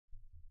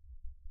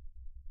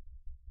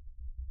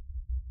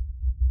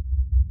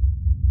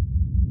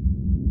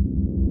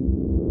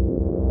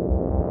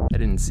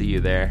see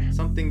you there.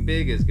 Something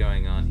big is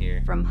going on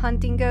here. From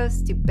hunting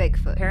ghosts to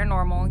Bigfoot.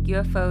 Paranormal,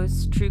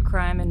 UFOs, true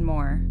crime, and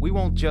more. We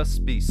won't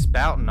just be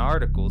spouting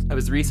articles. I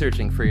was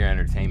researching for your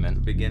entertainment.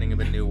 The beginning of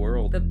a new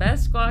world. The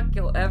best guac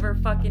you'll ever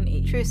fucking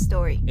eat. True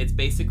story. It's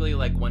basically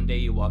like one day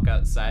you walk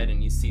outside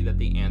and you see that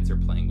the ants are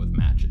playing with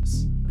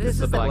matches. This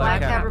is the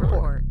Black Cat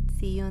Report.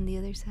 See you on the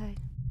other side.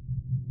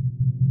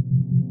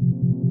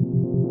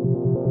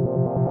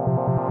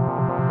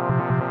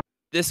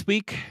 This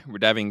week, we're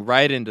diving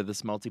right into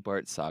this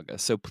multi-part saga,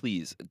 so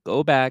please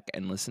go back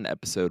and listen to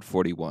episode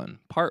 41,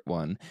 part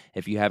 1,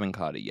 if you haven't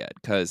caught it yet,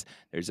 because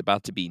there's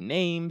about to be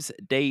names,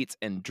 dates,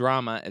 and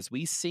drama as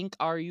we sink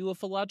our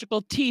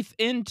ufological teeth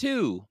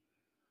into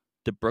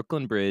the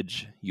Brooklyn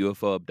Bridge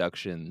UFO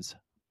Abductions,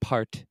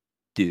 part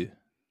 2.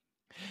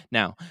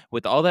 Now,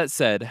 with all that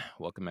said,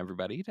 welcome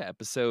everybody to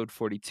episode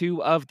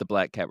 42 of the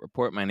Black Cat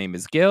Report. My name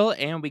is Gil,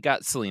 and we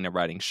got Selena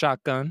riding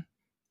shotgun.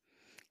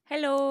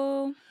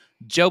 Hello.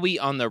 Joey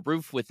on the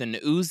roof with an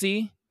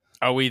Uzi.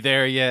 Are we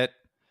there yet?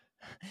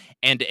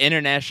 And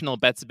International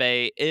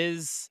Betsabe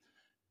is,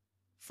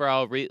 for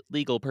all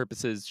legal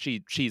purposes,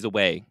 she's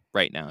away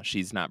right now.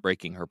 She's not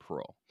breaking her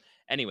parole.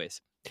 Anyways,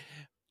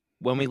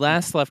 when we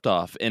last left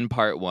off in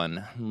part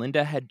 1,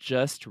 Linda had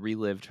just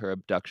relived her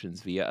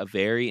abductions via a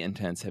very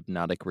intense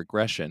hypnotic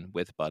regression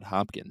with Bud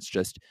Hopkins,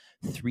 just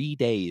 3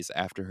 days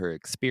after her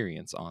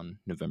experience on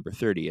November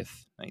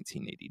 30th,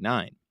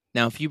 1989.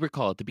 Now, if you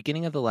recall, at the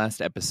beginning of the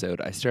last episode,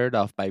 I started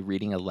off by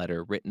reading a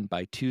letter written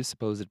by two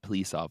supposed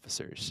police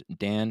officers,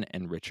 Dan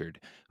and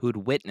Richard, who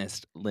had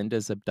witnessed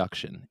Linda's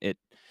abduction. It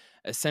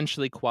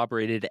essentially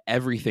corroborated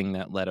everything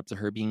that led up to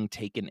her being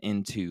taken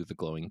into the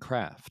glowing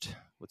craft.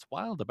 What's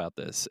wild about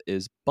this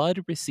is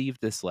Bud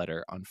received this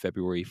letter on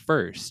February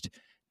 1st,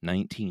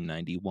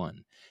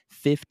 1991,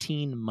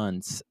 15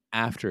 months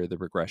after the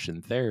regression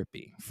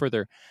therapy.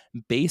 Further,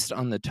 based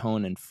on the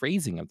tone and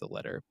phrasing of the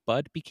letter,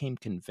 Bud became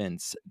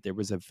convinced there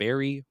was a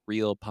very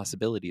real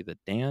possibility that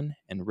Dan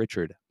and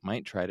Richard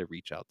might try to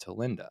reach out to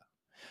Linda.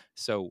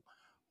 So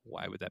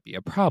why would that be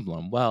a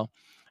problem? Well,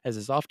 as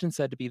is often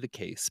said to be the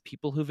case,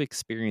 people who've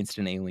experienced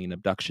an alien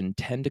abduction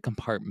tend to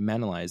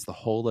compartmentalize the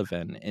whole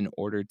event in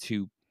order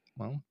to,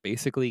 well,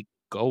 basically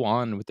go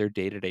on with their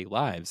day-to-day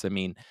lives. I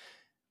mean,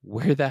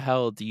 where the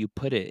hell do you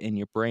put it in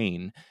your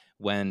brain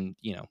when,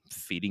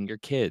 feeding your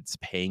kids,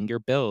 paying your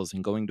bills,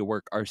 and going to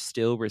work are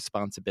still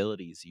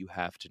responsibilities you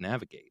have to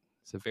navigate?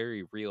 It's a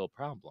very real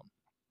problem.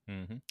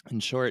 Mm-hmm. In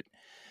short,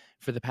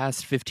 for the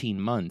past 15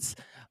 months,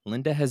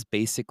 Linda has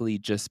basically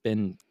just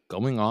been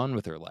going on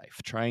with her life,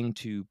 trying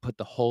to put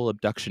the whole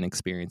abduction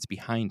experience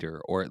behind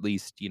her, or at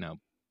least,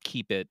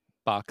 keep it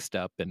boxed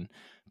up and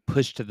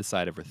pushed to the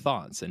side of her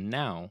thoughts. And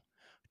now,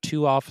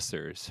 two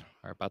officers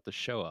are about to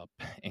show up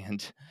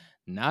and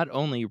not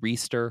only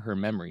restir her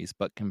memories,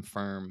 but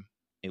confirm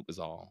it was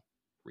all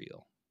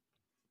real.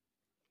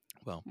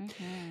 Well,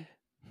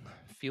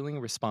 feeling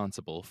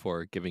responsible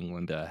for giving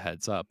Linda a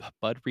heads up,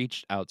 Bud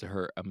reached out to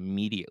her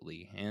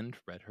immediately and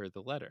read her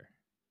the letter.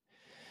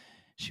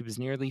 She was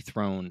nearly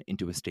thrown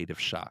into a state of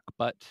shock,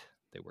 but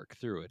they worked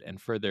through it and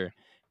further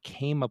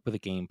came up with a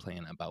game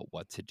plan about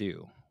what to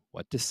do,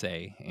 what to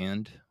say,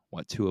 and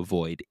what to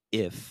avoid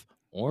if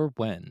or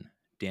when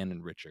Dan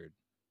and Richard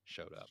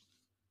showed up.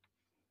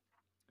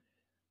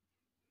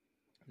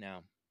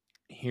 Now,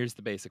 here's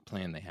the basic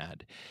plan they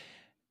had.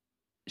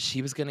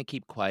 She was going to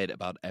keep quiet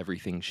about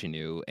everything she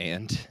knew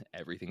and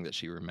everything that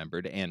she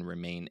remembered and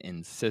remain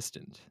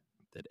insistent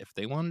that if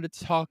they wanted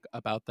to talk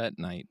about that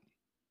night,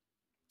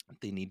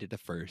 they needed to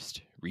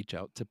first reach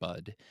out to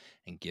Bud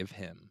and give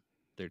him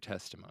their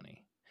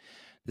testimony.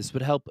 This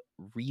would help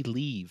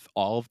relieve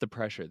all of the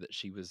pressure that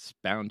she was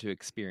bound to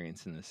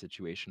experience in this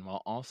situation,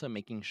 while also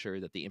making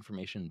sure that the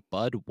information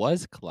Bud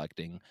was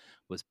collecting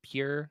was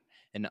pure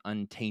and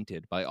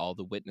untainted by all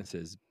the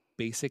witnesses,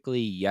 basically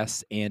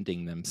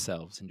yes-anding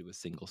themselves into a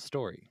single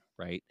story,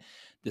 right?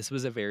 This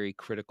was a very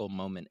critical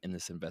moment in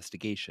this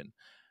investigation.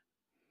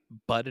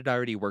 Bud had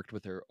already worked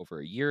with her over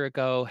a year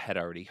ago, had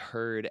already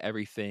heard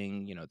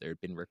everything. There had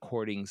been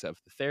recordings of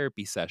the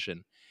therapy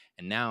session.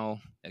 And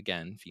now,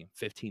 again,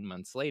 15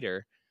 months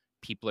later,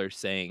 people are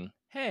saying,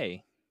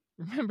 hey,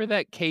 remember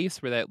that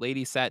case where that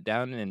lady sat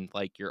down in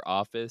your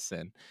office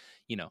and,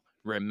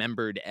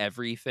 remembered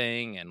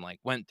everything and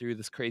went through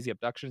this crazy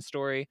abduction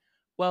story?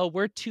 Well,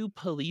 we're two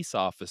police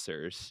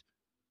officers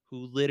who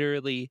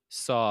literally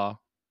saw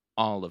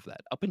all of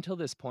that. Up until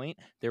this point,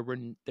 there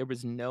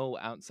was no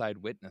outside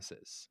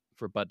witnesses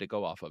for Bud to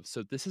go off of.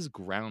 So this is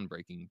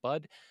groundbreaking.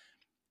 Bud,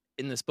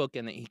 in this book,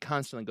 and he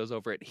constantly goes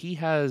over it, he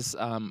has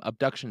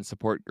abduction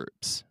support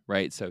groups,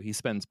 right? So he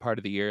spends part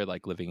of the year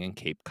living in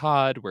Cape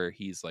Cod, where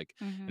he's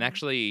and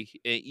actually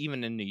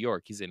even in New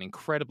York, he's an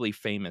incredibly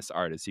famous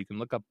artist. You can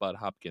look up Bud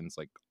Hopkins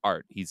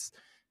art. He's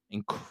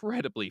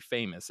incredibly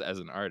famous as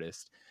an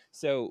artist.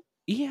 So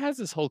he has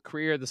this whole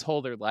career, this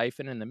whole their life,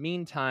 and in the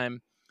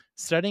meantime,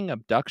 studying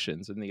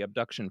abductions and the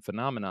abduction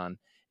phenomenon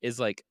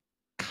is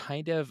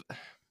kind of,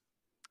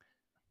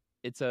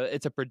 it's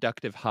a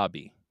productive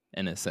hobby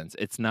in a sense.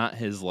 It's not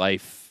his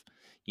life,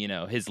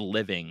 his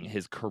living,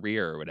 his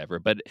career or whatever.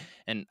 But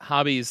and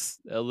Hobby's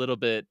a little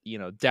bit,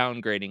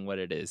 downgrading what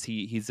it is.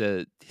 He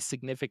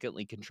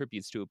significantly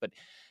contributes to it. But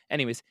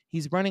anyways,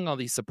 he's running all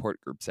these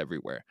support groups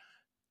everywhere.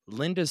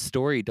 Linda's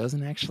story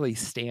doesn't actually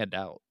stand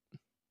out,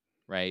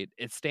 right?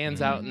 It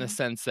stands out in the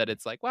sense that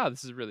it's like, wow,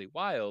 this is really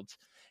wild.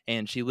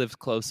 And she lives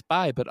close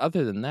by. But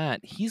other than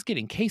that, he's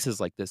getting cases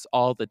like this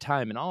all the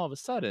time. And all of a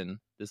sudden,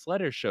 this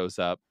letter shows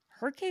up.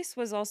 Her case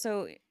was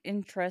also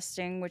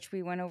interesting, which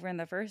we went over in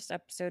the first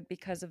episode,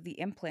 because of the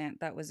implant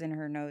that was in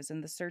her nose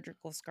and the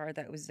surgical scar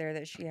that was there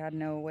that she had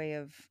no way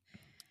of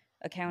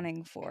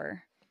accounting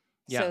for.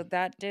 Yeah. So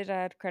that did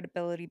add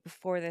credibility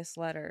before this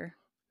letter.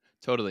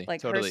 Totally.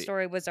 Like, her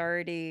story was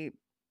already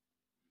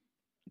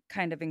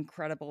kind of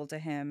incredible to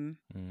him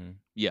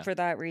for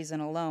that reason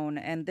alone.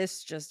 And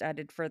this just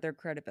added further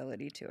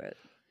credibility to it.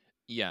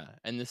 Yeah.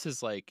 And this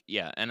is like,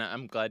 and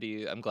I'm glad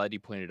you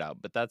pointed out,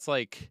 but that's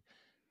like,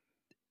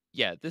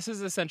 this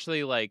is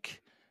essentially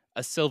like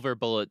a silver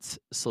bullet's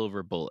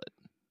silver bullet.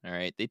 All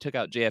right. They took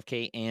out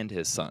JFK and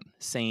his son.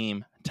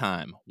 Same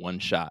time, one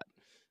shot.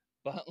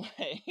 But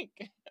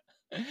like,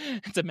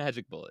 it's a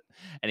magic bullet.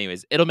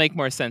 Anyways, it'll make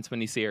more sense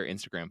when you see our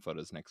Instagram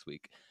photos next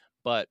week.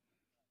 But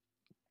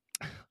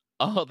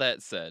all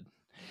that said,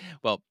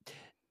 well,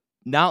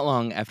 not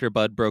long after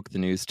Bud broke the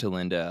news to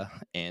Linda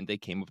and they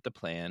came up with a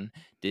plan,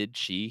 did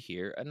she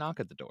hear a knock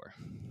at the door.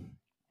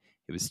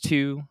 It was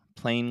two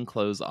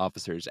plainclothes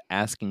officers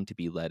asking to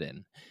be let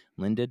in.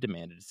 Linda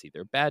demanded to see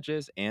their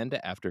badges, and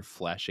after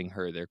flashing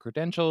her their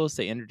credentials,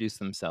 they introduced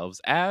themselves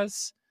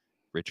as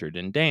Richard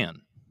and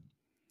Dan.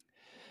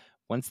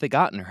 Once they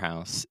got in her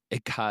house,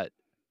 it got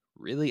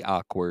really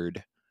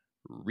awkward,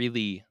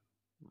 really,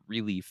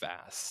 really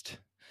fast.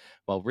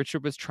 While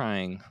Richard was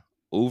trying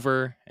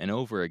over and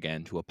over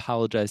again to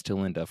apologize to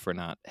Linda for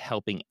not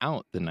helping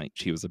out the night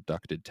she was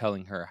abducted,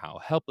 telling her how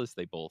helpless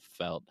they both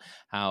felt,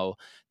 how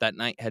that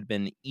night had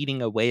been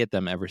eating away at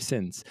them ever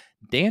since,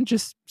 Dan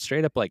just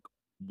straight up like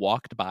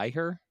walked by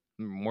her,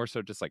 more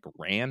so just like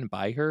ran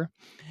by her,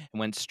 and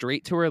went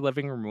straight to her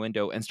living room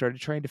window and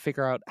started trying to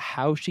figure out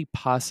how she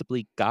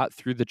possibly got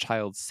through the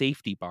child's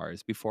safety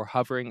bars before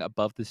hovering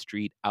above the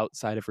street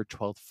outside of her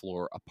 12th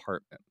floor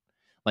apartment.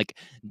 Like,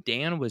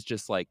 Dan was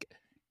just like,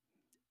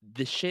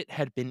 the shit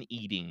had been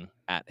eating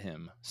at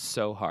him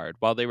so hard.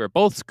 While they were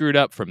both screwed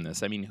up from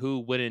this, I mean, who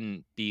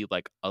wouldn't be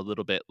like a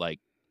little bit like,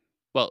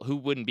 well, who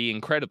wouldn't be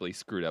incredibly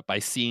screwed up by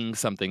seeing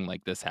something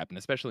like this happen,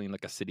 especially in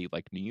like a city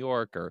like New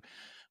York or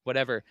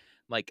whatever.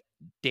 Like,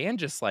 Dan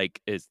just like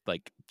is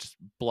like just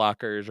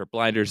blockers or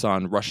blinders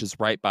on, rushes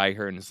right by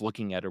her and is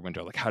looking at her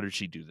window like, how did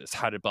she do this?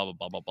 How did blah, blah,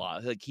 blah, blah,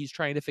 blah. Like, he's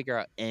trying to figure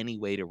out any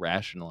way to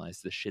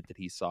rationalize the shit that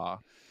he saw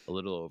a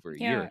little over a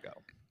year ago.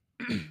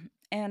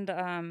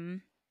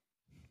 And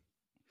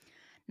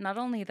not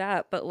only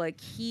that, but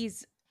like,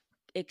 he's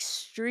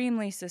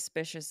extremely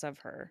suspicious of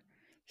her.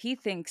 He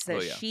thinks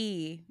that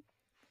she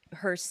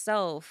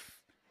herself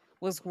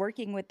was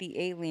working with the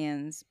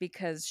aliens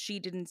because she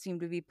didn't seem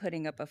to be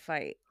putting up a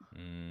fight.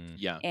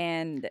 Yeah.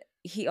 And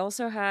he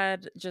also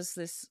had just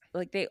this,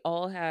 like, they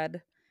all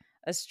had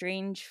a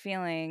strange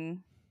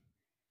feeling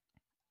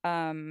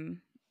that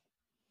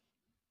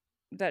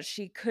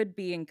she could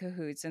be in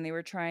cahoots, and they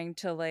were trying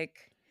to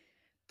like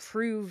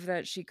prove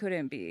that she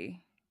couldn't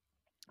be.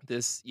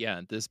 This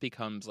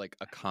becomes like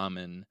a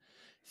common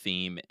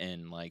theme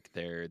in like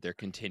their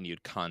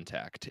continued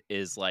contact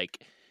is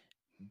like,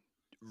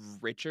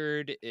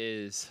 Richard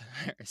is,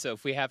 so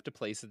if we have to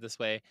place it this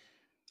way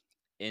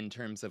in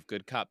terms of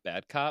good cop,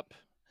 bad cop,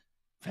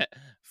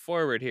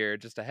 forward here,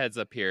 just a heads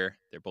up here,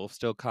 they're both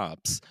still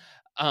cops.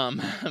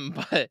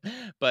 But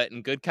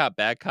in good cop,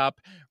 bad cop,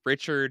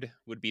 Richard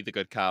would be the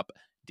good cop,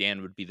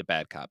 Dan would be the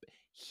bad cop.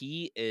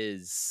 He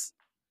is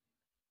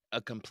a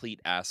complete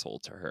asshole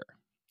to her.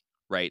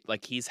 Right?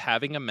 Like, he's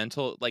having a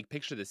mental, like,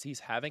 picture this. He's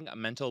having a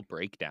mental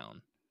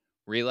breakdown,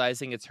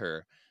 realizing it's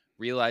her,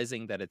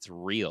 realizing that it's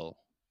real.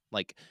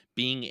 Like,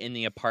 being in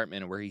the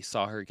apartment where he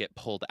saw her get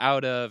pulled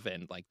out of,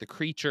 and like the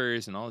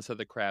creatures and all this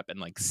other crap, and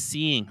like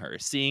seeing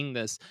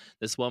this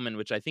woman,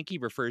 which I think he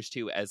refers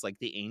to as like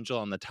the angel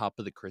on the top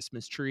of the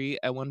Christmas tree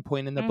at one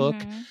point in the book.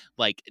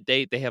 Like,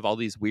 they have all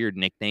these weird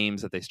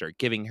nicknames that they start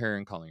giving her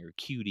and calling her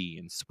cutie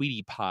and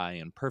sweetie pie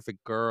and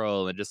perfect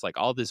girl, and just like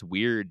all this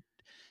weird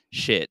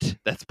shit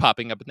that's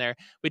popping up in there,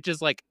 which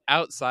is like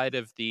outside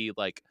of the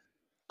like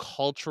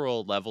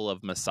cultural level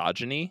of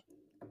misogyny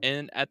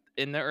in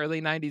the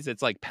early 90s.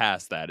 It's like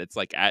past that. It's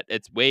like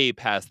it's way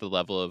past the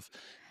level of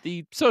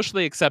the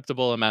socially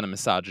acceptable amount of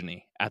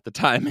misogyny at the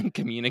time in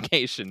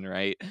communication,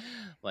 right?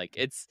 Like,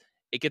 it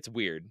gets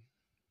weird.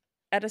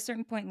 At a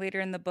certain point later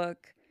in the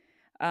book,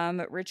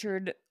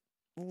 Richard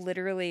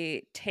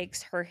literally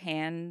takes her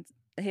hand,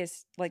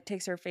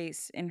 takes her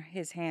face in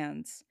his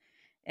hands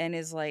and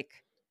is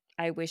like,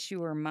 I wish you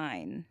were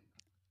mine.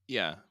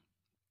 Yeah.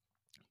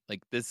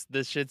 Like, this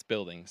shit's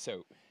building.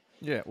 So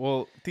yeah,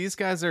 well, these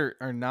guys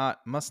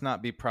must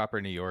not be proper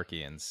New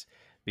Yorkians,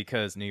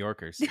 because New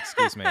Yorkers,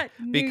 excuse me,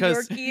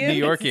 because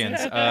New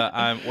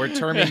Yorkians, we're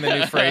terming the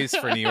new phrase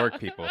for New York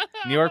people.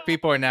 New York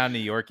people are now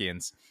New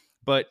Yorkians,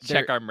 But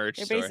check our merch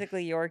They're store.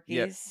 basically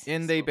Yorkies.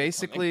 And they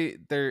basically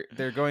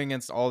they're going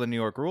against all the New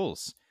York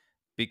rules,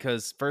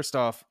 because first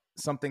off,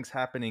 something's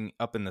happening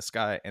up in the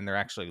sky and they're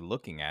actually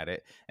looking at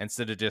it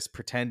instead of just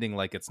pretending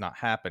like it's not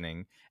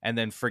happening and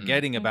then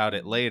forgetting about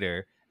it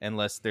later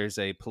unless there's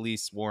a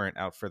police warrant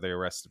out for the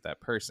arrest of that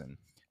person.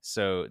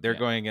 So they're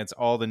going against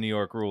all the New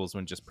York rules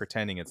when just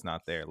pretending it's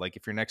not there. Like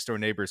if your next door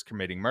neighbor is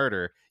committing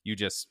murder, you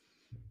just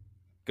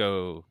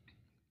go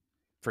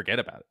forget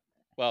about it.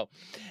 Well,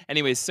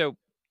 anyways, so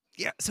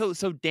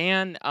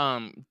Dan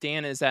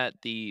is at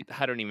the,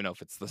 I don't even know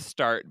if it's the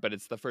start, but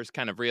it's the first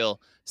kind of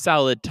real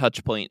solid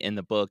touch point in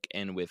the book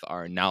and with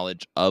our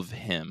knowledge of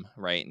him,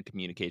 right, and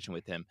communication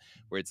with him,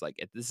 where it's like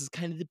this is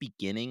kind of the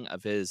beginning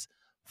of his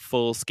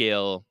full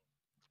scale,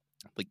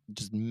 like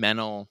just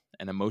mental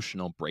and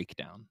emotional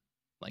breakdown.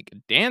 Like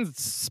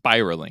Dan's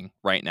spiraling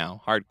right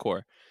now,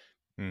 hardcore.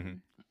 Mm-hmm.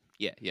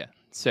 Yeah.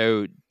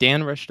 So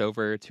Dan rushed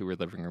over to her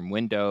living room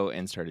window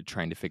and started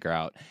trying to figure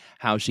out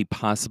how she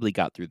possibly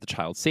got through the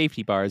child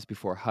safety bars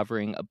before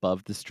hovering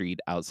above the street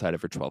outside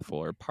of her 12th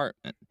floor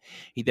apartment.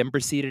 He then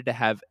proceeded to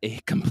have a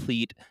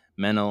complete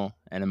mental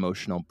and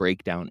emotional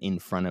breakdown in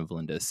front of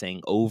Linda, saying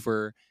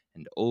over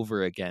and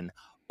over again,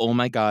 "Oh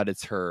my God,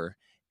 it's her.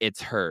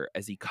 It's her,"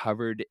 as he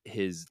covered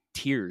his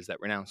tears that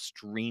were now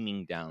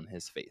streaming down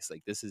his face.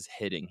 Like this is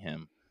hitting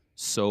him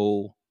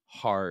so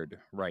hard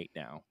right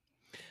now.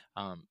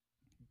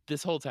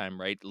 This whole time,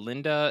 right,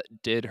 Linda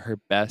did her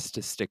best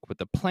to stick with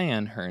the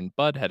plan her and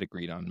Bud had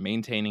agreed on,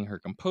 maintaining her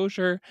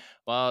composure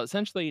while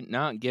essentially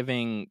not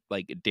giving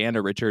like Dan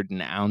or Richard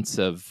an ounce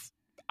of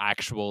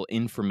actual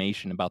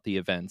information about the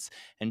events.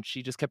 And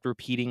she just kept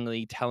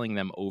repeatedly telling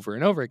them over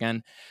and over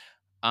again,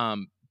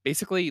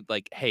 basically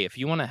like, hey, if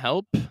you want to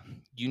help,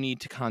 you need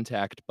to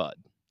contact Bud.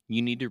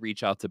 You need to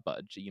reach out to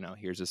Bud. You know,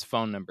 here's his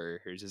phone number,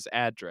 here's his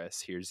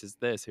address, here's his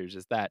this, here's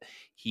his that.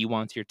 He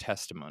wants your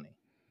testimony.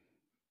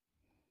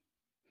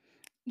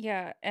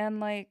 Yeah, and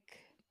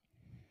like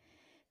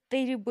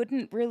they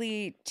wouldn't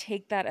really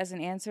take that as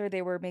an answer.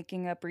 They were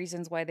making up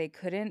reasons why they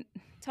couldn't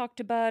talk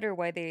to Bud or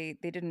why they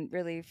didn't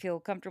really feel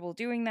comfortable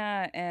doing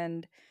that,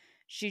 and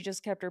she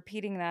just kept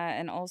repeating that.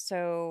 And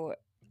also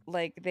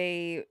like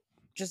they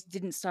just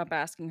didn't stop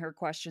asking her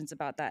questions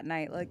about that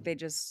night. Like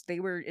they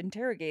were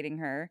interrogating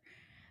her,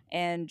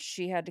 and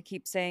she had to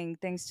keep saying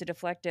things to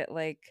deflect it,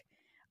 like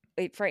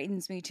it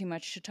frightens me too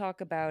much to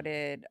talk about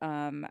it.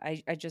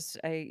 I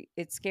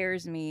it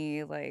scares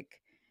me,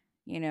 like,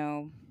 you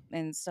know,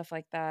 and stuff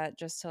like that,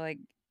 just to like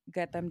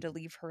get them to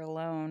leave her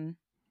alone.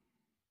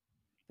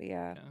 But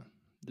yeah.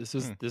 This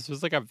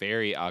was like a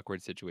very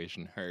awkward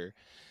situation. Her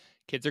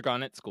kids are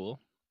gone at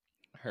school.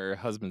 Her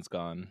husband's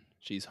gone.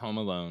 She's home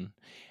alone.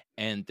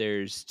 And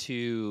there's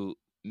two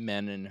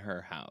men in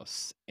her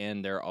house.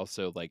 And they're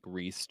also like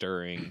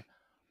restirring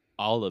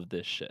all of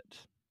this shit.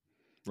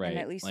 Right. And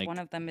at least like, one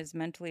of them is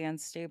mentally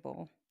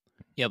unstable.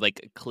 Yeah,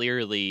 like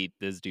clearly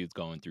this dude's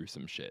going through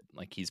some shit.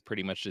 Like he's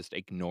pretty much just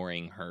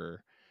ignoring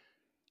her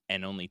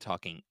and only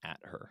talking at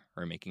her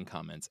or making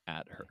comments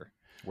at her.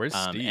 Where's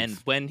Steve? And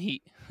when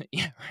he,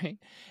 yeah, right.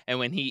 And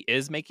when he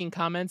is making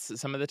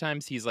comments, some of the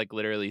times he's like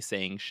literally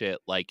saying shit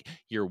like,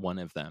 "You're one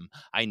of them.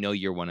 I know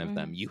you're one of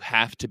them. You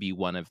have to be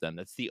one of them.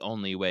 That's the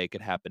only way it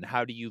could happen.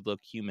 How do you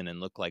look human and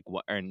look like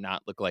what, or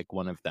not look like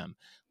one of them?"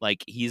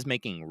 Like he's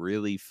making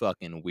really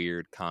fucking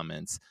weird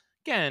comments.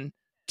 Again,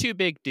 two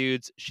big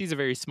dudes. She's a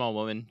very small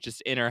woman,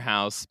 just in her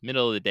house,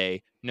 middle of the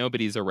day.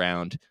 Nobody's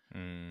around.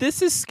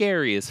 This is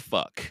scary as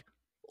fuck.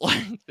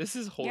 Like this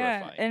is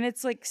horrifying. Yeah, and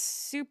it's like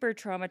super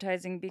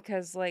traumatizing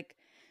because like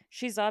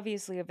she's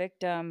obviously a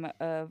victim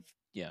of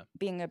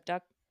being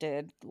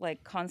abducted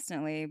like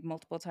constantly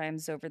multiple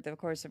times over the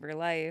course of her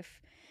life,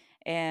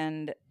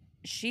 and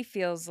she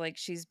feels like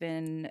she's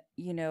been,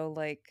 you know,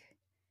 like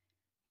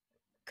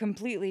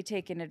completely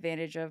taken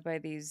advantage of by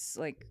these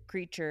like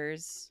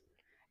creatures,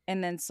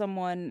 and then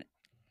someone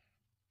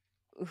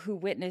who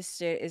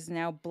witnessed it is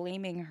now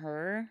blaming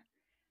her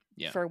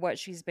for what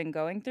she's been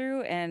going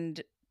through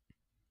and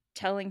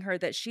telling her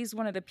that she's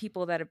one of the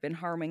people that have been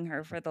harming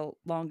her for the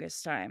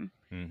longest time.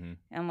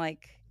 And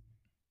like,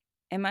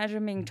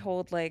 imagine being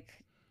told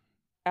like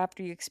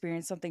after you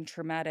experience something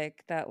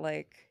traumatic that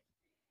like,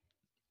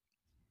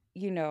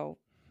 you know,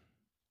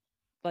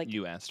 like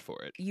you asked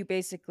for it. You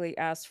basically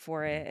asked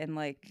for it, and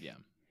like,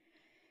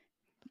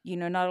 you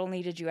know, not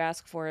only did you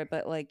ask for it,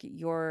 but like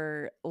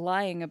you're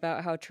lying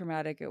about how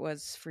traumatic it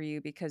was for you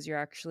because you're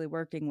actually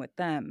working with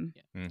them.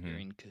 You're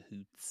in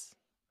cahoots.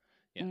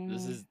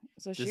 This is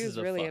so she was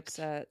really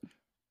upset.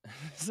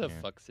 This is a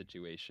fuck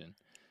situation.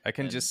 I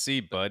can just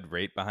see Bud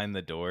right behind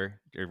the door,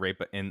 or right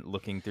and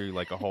looking through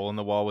like a hole in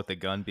the wall with a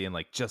gun, being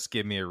like, "Just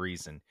give me a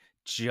reason.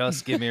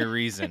 Just give me a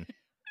reason.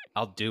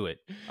 I'll do it.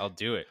 I'll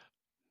do it."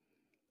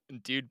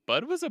 Dude,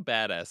 Bud was a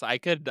badass. I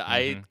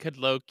could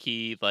low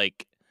key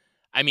like.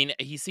 I mean,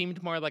 he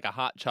seemed more like a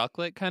hot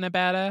chocolate kind of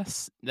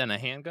badass than a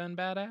handgun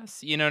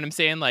badass. You know what I'm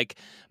saying? Like,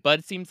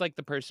 Bud seems like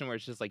the person where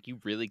it's just like you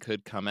really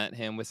could come at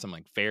him with some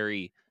like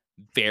very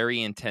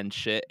very intense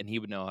shit, and he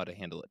would know how to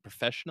handle it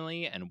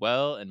professionally and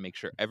well and make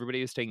sure everybody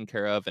was taken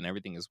care of and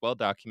everything is well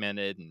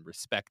documented and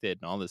respected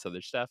and all this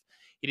other stuff.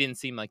 He didn't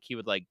seem like he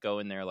would like go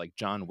in there like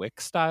John Wick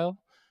style,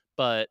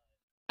 but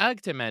I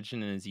like to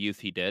imagine in his youth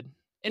he did.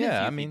 In his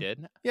youth he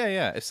did.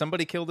 Yeah. If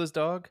somebody killed his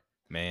dog,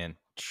 man.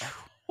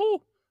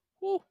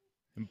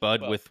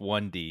 Bud with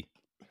 1D.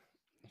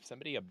 If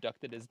somebody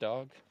abducted his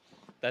dog,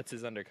 that's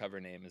his undercover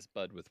name, is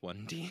Bud with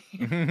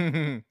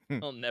 1D.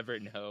 He'll never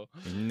know.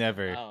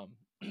 Never.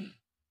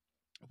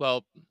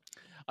 Well,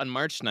 on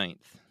March 9th,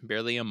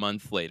 barely a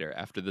month later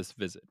after this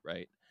visit,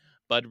 right,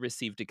 Bud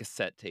received a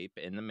cassette tape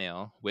in the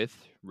mail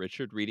with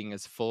Richard reading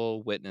his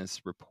full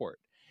witness report.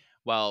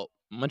 While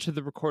much of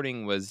the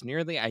recording was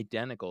nearly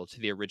identical to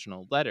the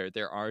original letter,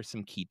 there are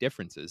some key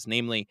differences.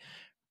 Namely,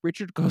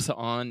 Richard goes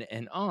on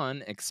and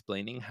on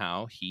explaining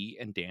how he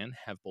and Dan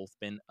have both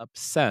been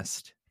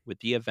obsessed with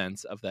the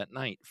events of that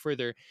night.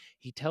 Further,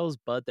 he tells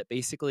Bud that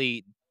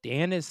basically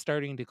Dan is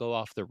starting to go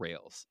off the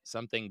rails,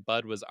 something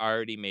Bud was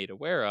already made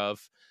aware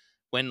of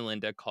when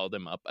Linda called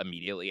him up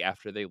immediately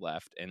after they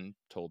left and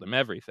told him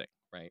everything,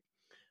 right?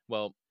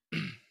 Well,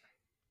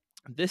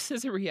 this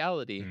is a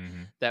reality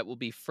that will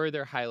be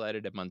further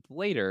highlighted a month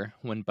later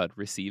when Bud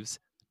receives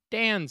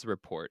Dan's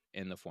report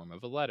in the form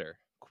of a letter.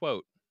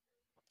 Quote,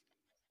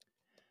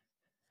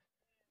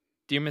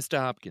 "Dear Mr.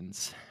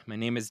 Hopkins, my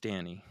name is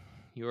Danny.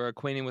 You are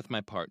acquainted with my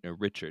partner,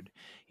 Richard.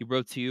 He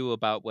wrote to you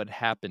about what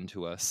happened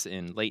to us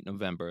in late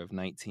November of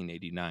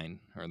 1989,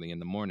 early in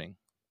the morning.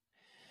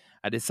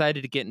 I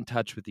decided to get in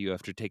touch with you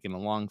after taking a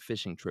long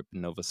fishing trip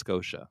in Nova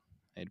Scotia.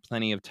 I had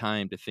plenty of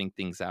time to think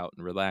things out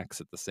and relax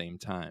at the same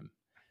time.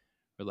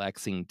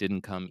 Relaxing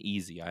didn't come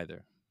easy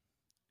either.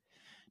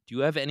 Do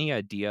you have any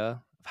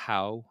idea of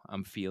how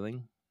I'm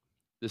feeling?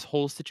 This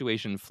whole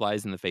situation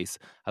flies in the face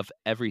of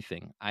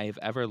everything I have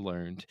ever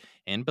learned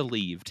and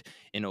believed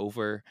in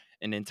over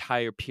an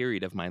entire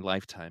period of my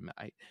lifetime.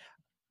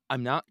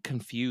 I'm not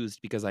confused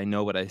because I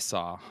know what I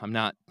saw. I'm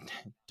not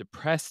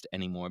depressed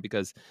anymore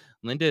because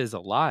Linda is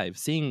alive.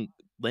 Seeing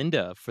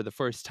Linda for the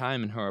first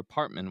time in her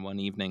apartment one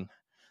evening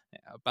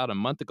about a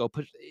month ago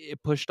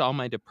pushed all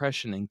my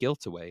depression and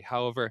guilt away.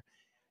 However,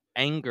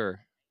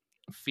 anger,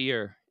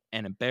 fear,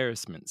 and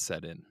embarrassment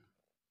set in.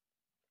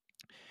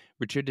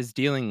 Richard is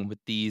dealing with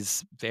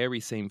these very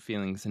same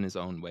feelings in his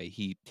own way.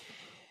 He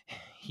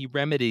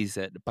remedies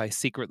it by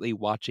secretly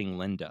watching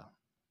Linda.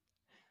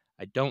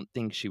 I don't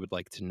think she would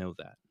like to know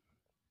that.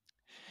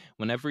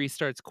 Whenever he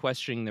starts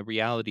questioning the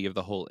reality of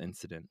the whole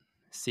incident,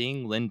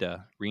 seeing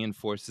Linda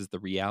reinforces the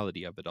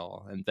reality of it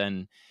all, and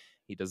then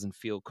he doesn't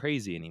feel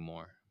crazy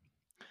anymore.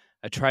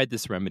 I tried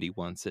this remedy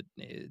once.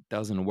 It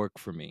doesn't work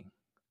for me.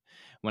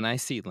 When I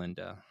see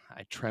Linda,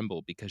 I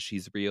tremble because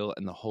she's real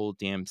and the whole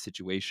damn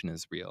situation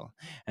is real.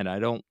 And I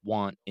don't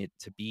want it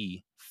to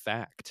be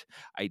fact.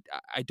 I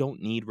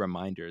don't need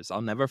reminders.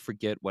 I'll never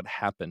forget what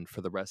happened for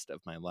the rest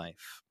of my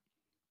life.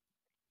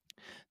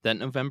 That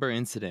November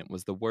incident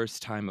was the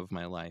worst time of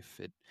my life.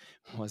 It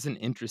wasn't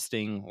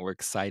interesting or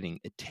exciting.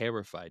 It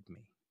terrified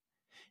me.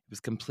 It was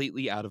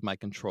completely out of my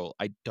control.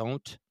 I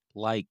don't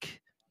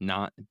like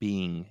not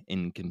being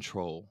in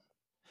control.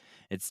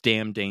 It's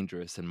damn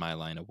dangerous in my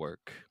line of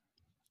work.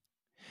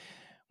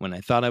 When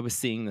I thought I was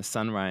seeing the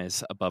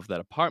sunrise above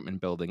that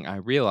apartment building, I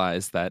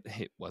realized that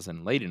it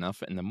wasn't late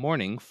enough in the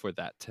morning for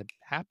that to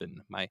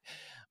happen. My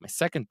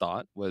second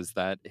thought was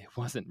that it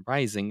wasn't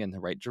rising in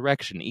the right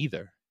direction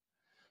either.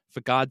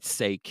 For God's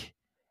sake,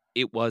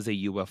 it was a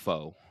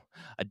UFO.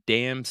 A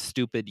damn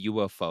stupid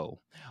UFO.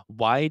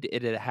 Why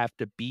did it have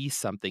to be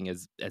something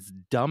as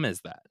dumb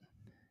as that?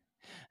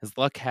 As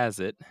luck has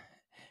it,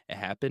 it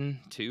happened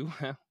to,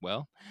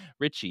 well,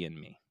 Richie and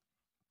me.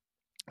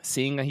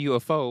 Seeing a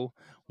UFO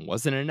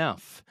wasn't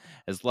enough.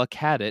 As luck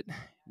had it,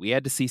 we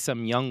had to see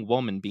some young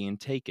woman being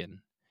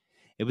taken.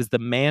 It was the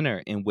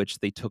manner in which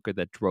they took her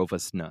that drove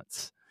us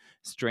nuts.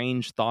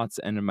 Strange thoughts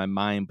entered my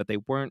mind, but they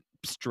weren't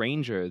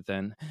stranger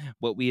than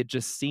what we had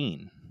just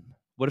seen.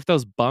 What if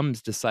those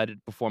bums decided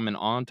to perform an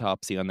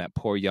autopsy on that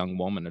poor young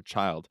woman or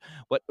child?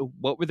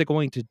 What were they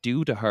going to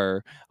do to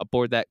her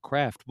aboard that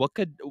craft? What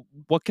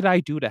could I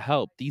do to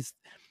help? These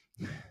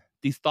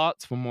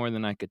thoughts were more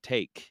than I could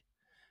take.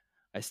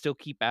 I still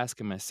keep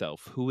asking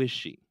myself, who is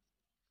she?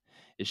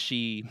 Is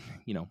she,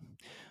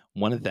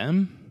 one of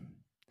them?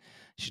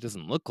 She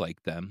doesn't look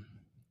like them.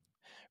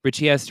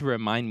 Richie has to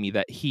remind me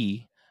that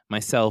he,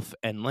 myself,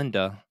 and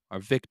Linda are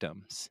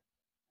victims.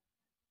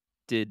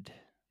 Did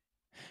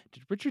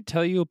Richard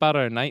tell you about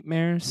our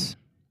nightmares?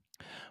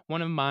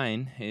 One of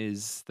mine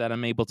is that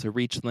I'm able to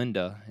reach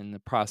Linda in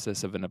the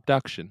process of an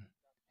abduction.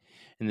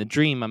 In the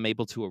dream, I'm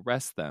able to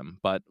arrest them,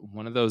 but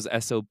one of those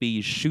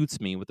SOBs shoots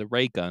me with a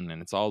ray gun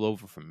and it's all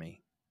over for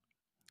me.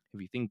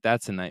 If you think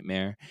that's a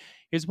nightmare,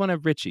 here's one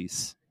of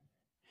Richie's.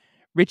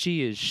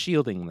 Richie is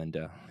shielding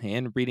Linda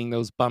and reading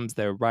those bums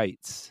their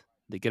rights.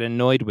 They get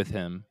annoyed with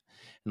him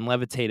and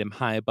levitate him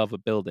high above a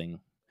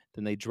building.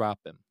 Then they drop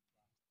him.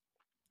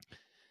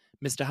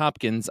 Mr.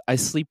 Hopkins, I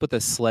sleep with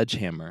a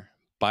sledgehammer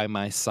by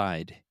my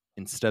side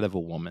instead of a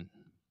woman.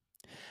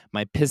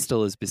 My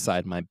pistol is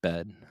beside my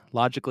bed.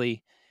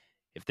 Logically,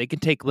 if they can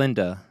take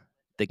Linda,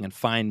 they can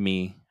find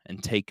me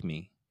and take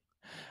me.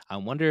 I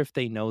wonder if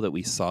they know that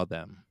we saw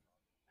them.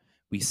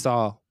 We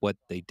saw what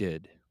they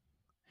did.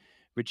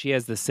 Richie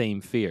has the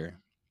same fear.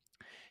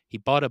 He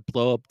bought a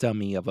blow-up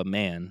dummy of a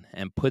man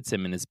and puts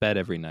him in his bed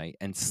every night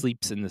and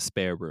sleeps in the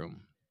spare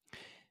room.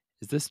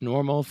 Is this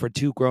normal for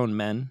two grown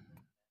men?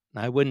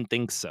 I wouldn't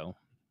think so.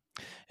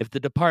 If the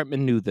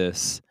department knew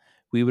this,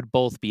 we would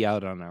both be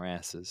out on our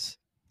asses.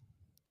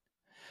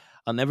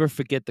 I'll never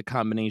forget the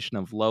combination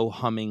of low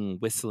humming,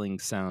 whistling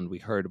sound we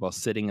heard while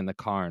sitting in the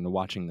car and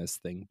watching this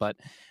thing, but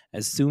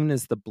as soon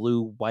as the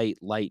blue-white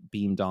light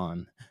beamed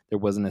on, there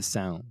wasn't a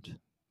sound.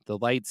 The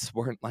lights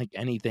weren't like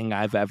anything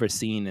I've ever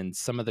seen in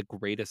some of the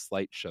greatest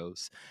light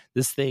shows.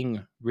 This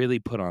thing really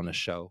put on a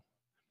show.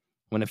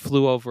 When it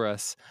flew over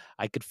us,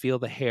 I could feel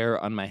the hair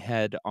on my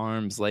head,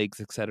 arms,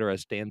 legs, etc.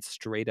 stand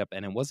straight up,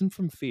 and it wasn't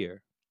from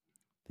fear.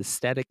 The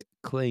static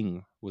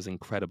cling was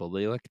incredible.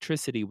 The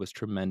electricity was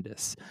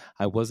tremendous.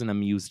 I wasn't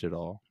amused at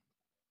all.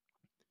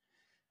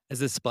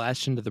 As it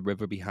splashed into the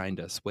river behind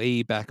us,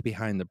 way back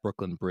behind the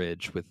Brooklyn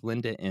Bridge, with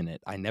Linda in it,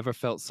 I never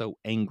felt so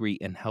angry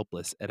and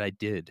helpless as I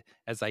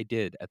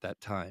did at that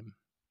time.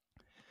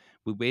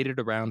 We waited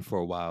around for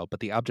a while,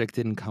 but the object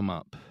didn't come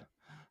up.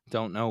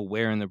 Don't know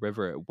where in the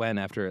river it went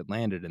after it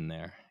landed in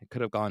there. It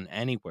could have gone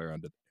anywhere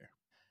under there.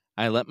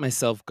 I let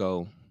myself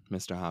go,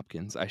 Mr.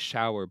 Hopkins. I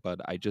shower, but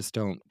I just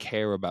don't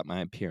care about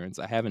my appearance.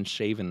 I haven't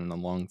shaven in a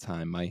long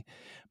time. My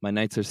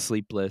nights are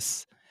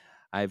sleepless.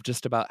 I've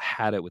just about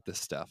had it with this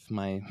stuff.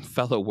 My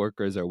fellow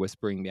workers are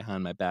whispering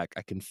behind my back.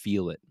 I can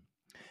feel it.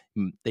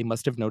 They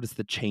must have noticed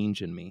the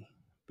change in me.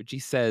 But she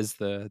says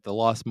the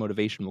lost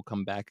motivation will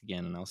come back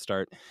again, and I'll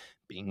start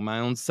being my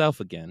own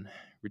self again.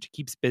 Richie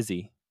keeps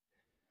busy.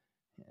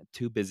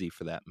 Too busy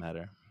for that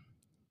matter.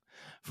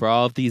 For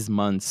all of these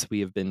months, we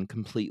have been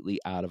completely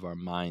out of our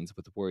minds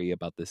with worry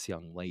about this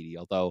young lady.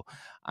 Although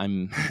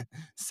I'm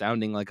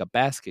sounding like a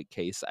basket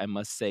case, I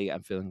must say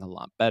I'm feeling a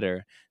lot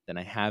better than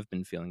I have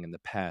been feeling in the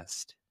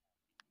past.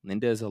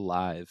 Linda is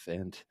alive,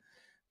 and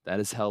that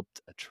has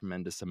helped a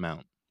tremendous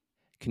amount.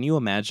 Can you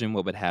imagine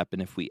what would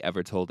happen if we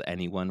ever told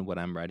anyone what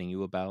I'm writing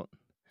you about?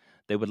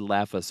 They would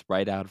laugh us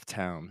right out of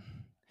town.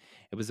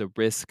 It was a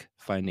risk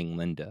finding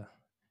Linda.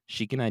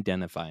 She can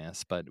identify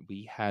us, but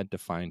we had to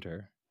find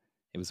her.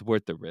 It was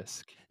worth the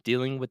risk.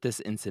 Dealing with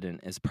this incident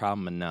is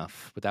problem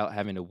enough without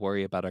having to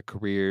worry about our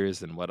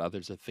careers and what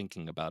others are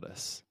thinking about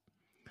us.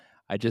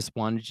 I just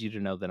wanted you to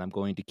know that I'm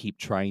going to keep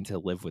trying to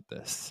live with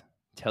this.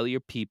 Tell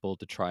your people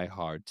to try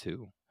hard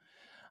too.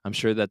 I'm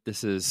sure that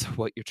this is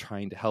what you're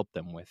trying to help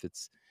them with.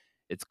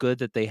 It's good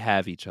that they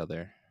have each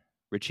other.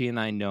 Richie and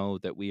I know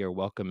that we are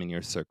welcome in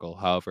your circle.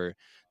 However,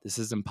 this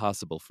is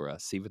impossible for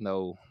us, even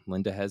though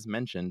Linda has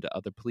mentioned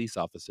other police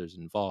officers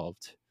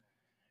involved.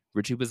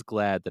 Richie was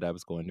glad that I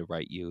was going to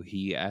write you.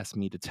 He asked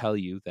me to tell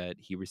you that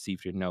he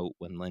received your note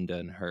when Linda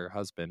and her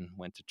husband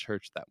went to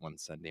church that one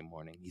Sunday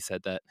morning. He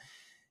said that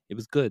it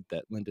was good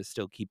that Linda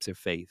still keeps her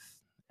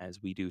faith,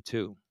 as we do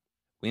too.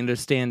 We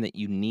understand that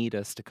you need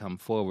us to come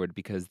forward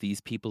because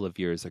these people of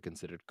yours are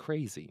considered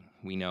crazy.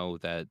 We know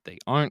that they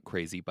aren't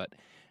crazy, but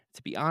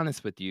to be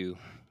honest with you,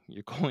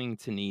 you're going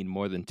to need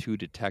more than 2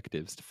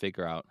 detectives to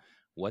figure out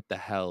what the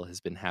hell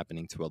has been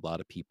happening to a lot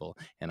of people.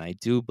 And I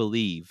do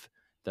believe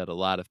that a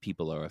lot of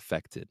people are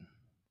affected.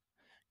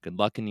 Good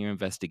luck in your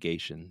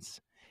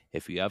investigations.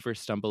 If you ever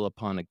stumble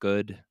upon a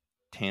good,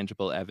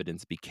 tangible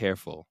evidence, be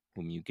careful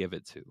whom you give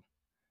it to.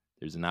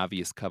 There's an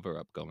obvious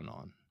cover-up going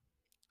on.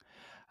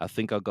 I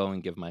think I'll go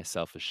and give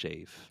myself a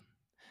shave.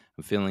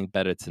 I'm feeling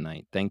better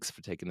tonight. Thanks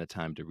for taking the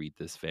time to read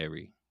this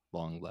very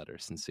long letter.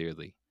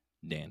 Sincerely,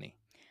 Danny.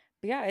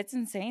 But yeah, it's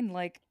insane.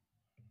 Like,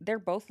 they're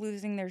both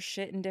losing their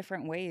shit in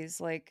different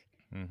ways. Like,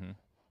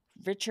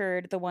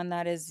 Richard, the one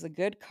that is the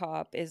good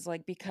cop, is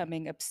like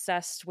becoming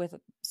obsessed with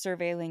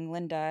surveilling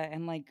Linda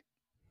and like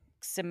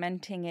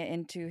cementing it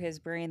into his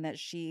brain that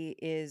she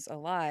is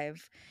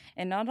alive.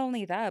 And not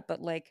only that,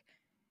 but like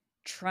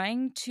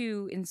trying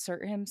to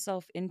insert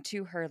himself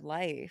into her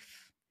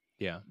life.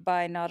 Yeah.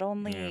 By not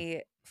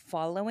only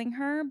following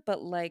her,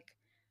 but like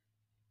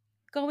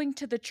going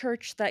to the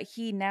church that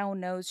he now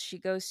knows she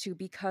goes to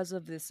because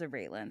of the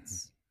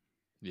surveillance.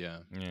 Yeah.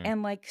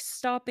 And like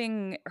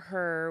stopping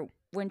her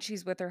when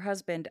she's with her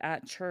husband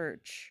at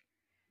church.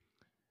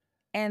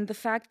 And the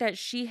fact that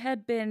she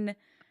had been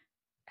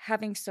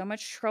having so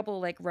much trouble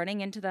like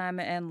running into them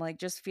and like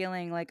just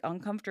feeling like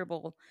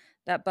uncomfortable,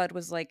 that Bud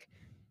was like,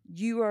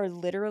 you are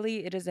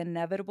literally, it is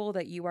inevitable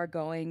that you are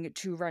going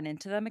to run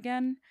into them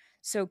again.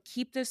 So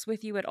keep this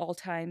with you at all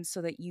times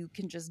so that you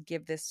can just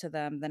give this to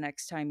them the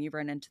next time you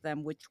run into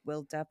them, which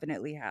will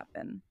definitely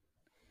happen.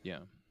 Yeah.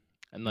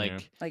 And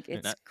like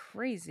it's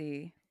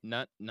crazy.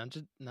 Not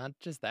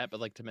just that, but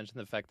like to mention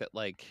the fact that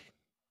like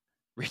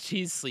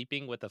Richie's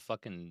sleeping with a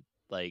fucking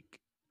like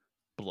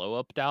blow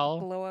up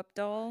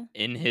doll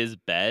in his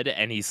bed,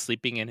 and he's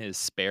sleeping in his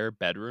spare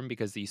bedroom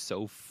because he's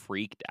so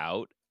freaked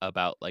out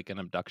about like an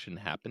abduction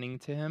happening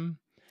to him,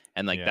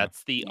 and like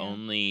that's the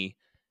only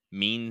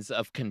means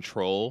of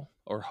control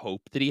or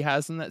hope that he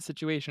has in that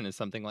situation is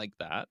something like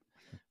that.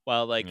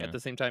 While, like, at the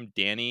same time,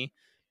 Danny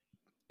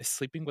is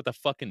sleeping with a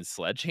fucking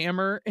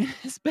sledgehammer in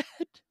his bed.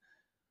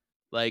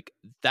 Like,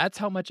 that's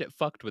how much it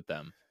fucked with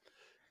them.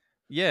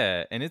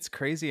 Yeah, and it's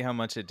crazy how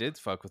much it did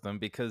fuck with him,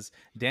 because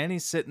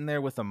Danny's sitting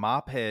there with a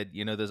mop head,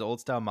 you know, those old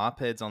style mop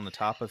heads on the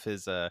top of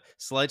his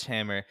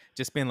sledgehammer,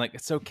 just being like,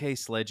 "It's okay,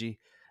 Sledgy.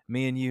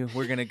 Me and you,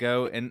 we're gonna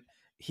go." And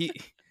he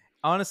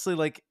honestly,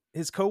 like,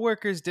 his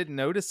coworkers didn't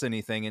notice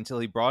anything until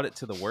he brought it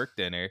to the work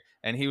dinner,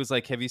 and he was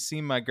like, "Have you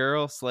seen my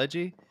girl,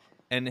 Sledgy?"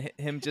 And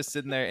him just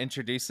sitting there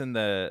introducing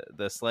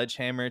the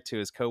sledgehammer to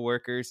his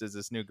coworkers as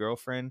his new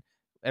girlfriend.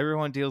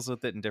 Everyone deals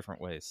with it in different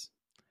ways.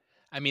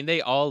 I mean,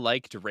 they all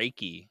liked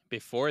Reiki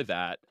before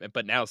that,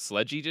 but now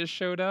Sledgy just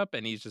showed up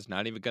and he's just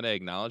not even going to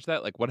acknowledge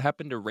that. Like, what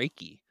happened to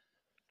Reiki?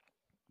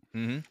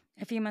 Mm-hmm.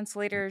 A few months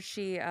later,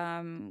 she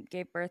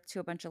gave birth to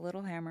a bunch of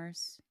little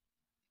hammers.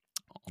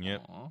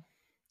 Yep.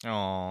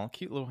 Aw,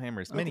 cute little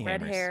hammers. With Mini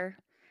red hammers. hair,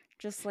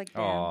 just like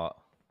Dan. Aw,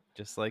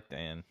 just like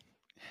Dan.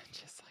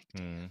 Just like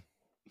Dan.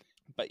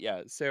 But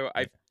yeah, so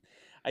I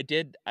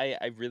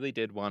really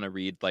did want to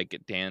read like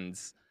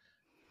Dan's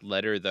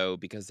letter though,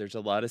 because there's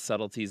a lot of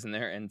subtleties in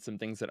there and some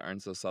things that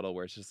aren't so subtle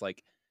where it's just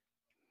like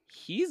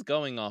he's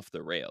going off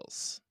the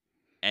rails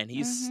and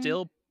he's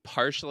still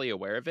partially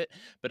aware of it,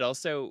 but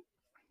also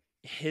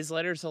his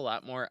letter's a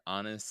lot more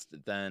honest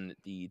than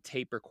the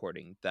tape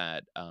recording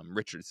that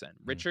Richard sent.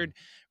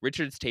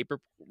 Richard's tape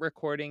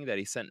recording that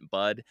he sent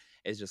Bud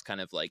is just kind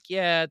of like,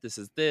 yeah, this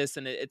is this,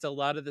 and it's a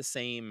lot of the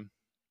same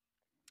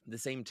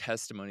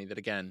testimony that,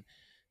 again,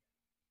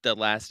 the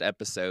last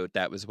episode,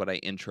 that was what I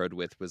introed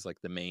with, was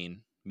like the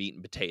main meat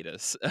and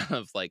potatoes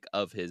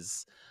of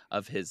his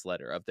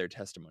letter, of their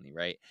testimony,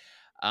 right?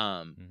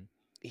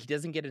 He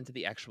doesn't get into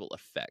the actual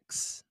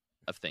effects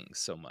of things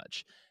so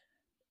much.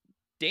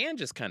 Dan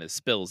just kind of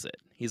spills it.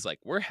 He's like,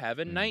 we're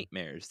having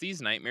nightmares.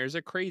 These nightmares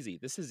are crazy.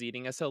 This is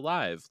eating us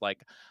alive.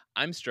 Like,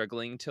 I'm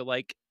struggling to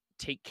like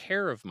take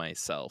care of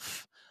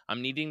myself.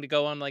 I'm needing to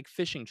go on like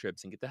fishing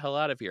trips and get the hell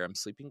out of here. I'm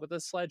sleeping with a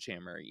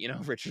sledgehammer. You know,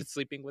 Richard's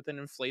sleeping with an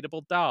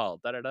inflatable doll.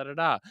 Da da da da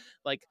da.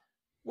 Like,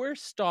 we're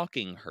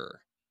stalking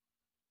her.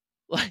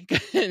 Like,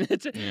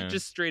 it's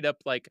just straight up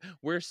like,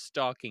 we're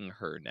stalking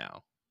her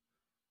now.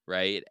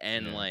 Right.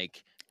 And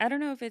like, I don't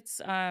know if it's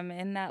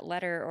in that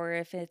letter or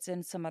if it's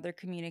in some other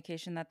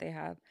communication that they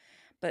have,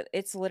 but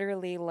it's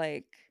literally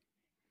like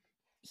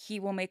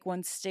he will make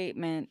one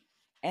statement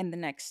and the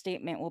next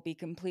statement will be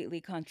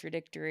completely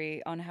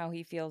contradictory on how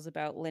he feels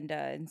about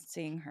Linda and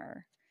seeing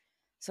her.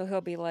 So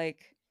he'll be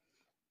like,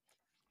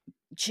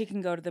 she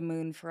can go to the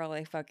moon for all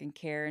I fucking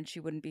care and she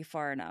wouldn't be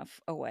far enough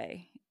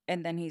away.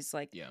 And then he's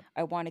like,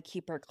 I want to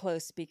keep her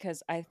close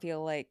because I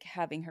feel like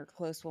having her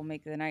close will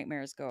make the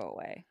nightmares go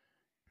away.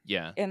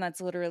 Yeah. And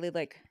that's literally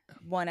like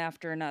one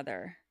after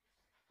another.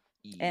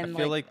 And I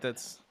feel like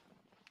that's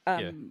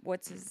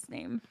what's his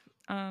name?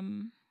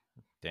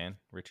 Dan,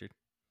 Richard.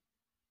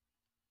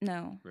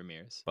 No.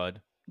 Ramirez. Bud.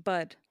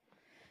 Bud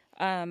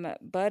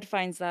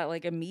finds that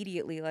like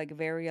immediately like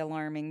very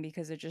alarming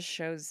because it just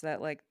shows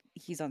that like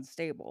he's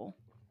unstable.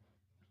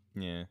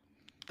 Yeah.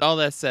 All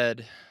that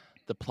said,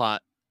 the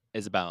plot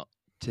is about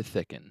to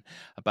thicken.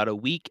 About a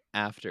week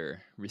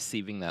after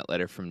receiving that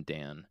letter from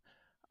Dan,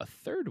 a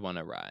third one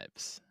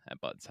arrives at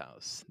Bud's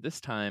house.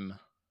 This time,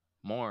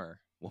 more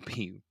will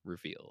be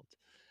revealed.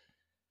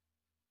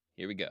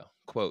 Here we go.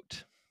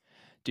 Quote,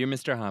 "Dear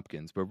Mr.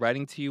 Hopkins, we're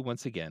writing to you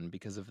once again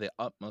because of the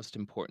utmost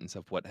importance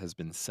of what has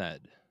been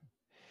said.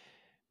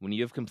 When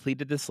you have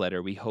completed this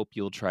letter, we hope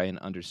you'll try and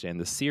understand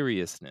the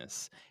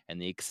seriousness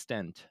and the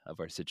extent of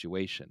our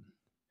situation.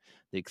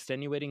 The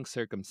extenuating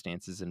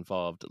circumstances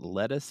involved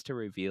led us to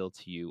reveal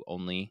to you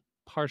only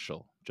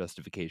partial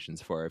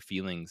justifications for our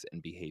feelings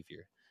and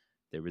behavior.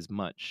 There was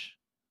much,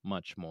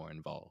 much more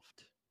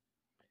involved.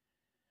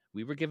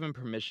 We were given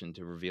permission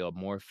to reveal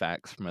more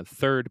facts from a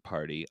third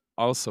party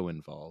also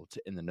involved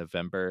in the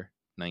November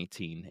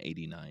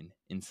 1989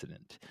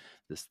 incident.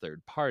 This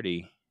third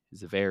party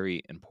is a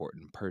very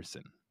important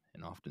person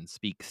and often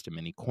speaks to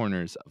many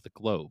corners of the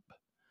globe.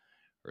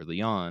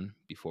 Early on,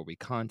 before we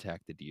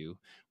contacted you,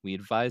 we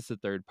advised the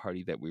third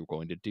party that we were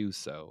going to do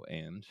so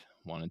and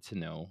wanted to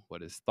know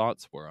what his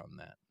thoughts were on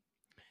that.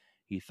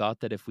 He thought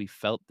that if we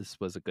felt this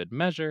was a good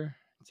measure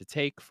to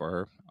take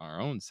for our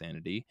own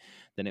sanity,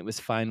 then it was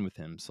fine with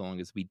him so long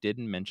as we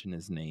didn't mention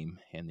his name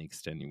and the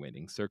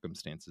extenuating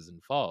circumstances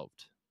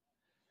involved.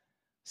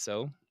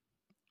 So,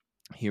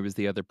 here was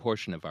the other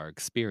portion of our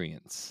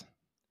experience."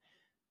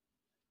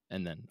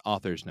 And then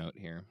author's note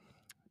here.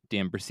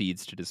 Dan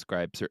proceeds to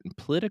describe certain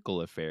political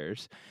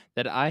affairs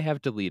that I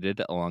have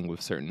deleted along with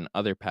certain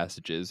other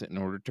passages in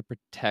order to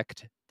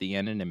protect the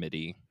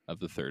anonymity of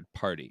the third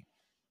party.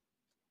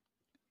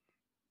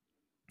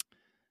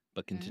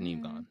 But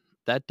continue on.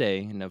 That day,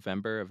 in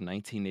November of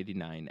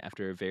 1989,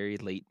 after a very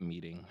late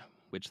meeting,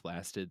 which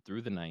lasted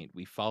through the night,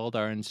 we followed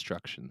our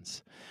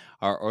instructions.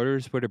 Our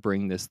orders were to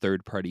bring this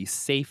third party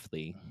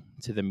safely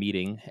to the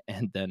meeting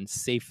and then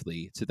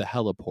safely to the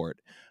heliport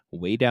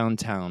way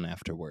downtown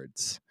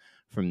afterwards.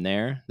 From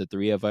there, the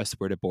three of us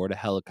were to board a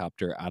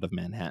helicopter out of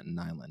Manhattan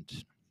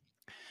Island.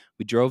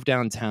 We drove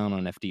downtown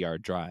on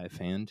FDR Drive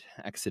and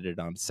exited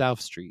on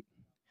South Street.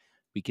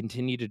 We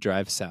continued to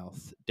drive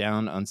south,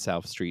 down on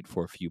South Street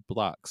for a few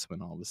blocks,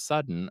 when all of a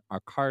sudden,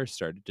 our car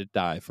started to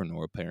die for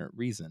no apparent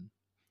reason.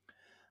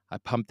 I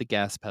pumped the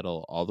gas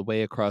pedal all the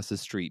way across the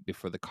street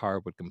before the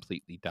car would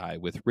completely die,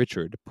 with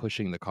Richard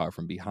pushing the car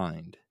from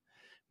behind.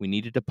 We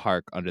needed to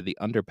park under the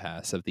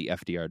underpass of the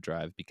FDR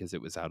Drive because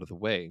it was out of the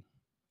way.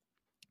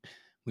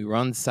 We were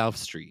on South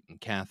Street in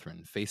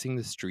Catherine, facing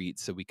the street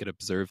so we could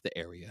observe the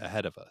area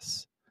ahead of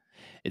us.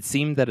 It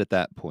seemed that at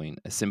that point,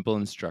 a simple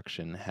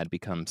instruction had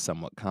become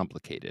somewhat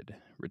complicated.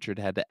 Richard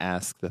had to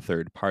ask the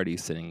third party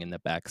sitting in the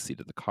back seat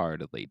of the car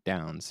to lay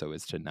down so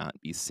as to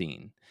not be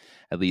seen,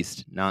 at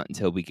least not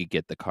until we could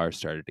get the car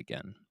started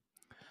again.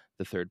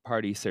 The third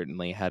party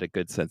certainly had a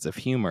good sense of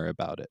humor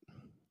about it.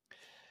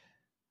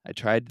 I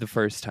tried the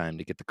first time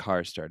to get the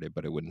car started,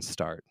 but it wouldn't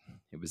start.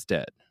 It was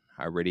dead.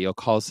 Our radio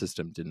call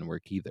system didn't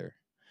work either.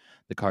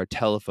 The car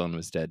telephone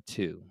was dead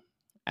too.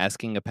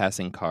 Asking a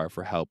passing car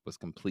for help was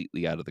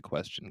completely out of the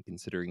question,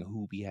 considering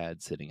who we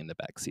had sitting in the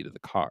back seat of the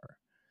car.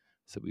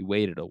 So we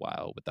waited a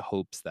while with the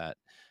hopes that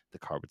the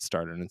car would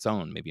start on its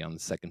own, maybe on the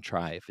second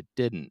try. If it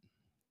didn't,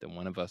 then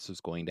one of us was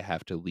going to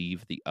have to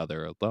leave the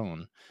other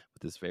alone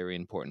with this very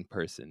important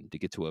person to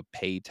get to a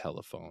pay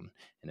telephone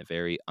in a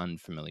very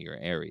unfamiliar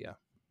area.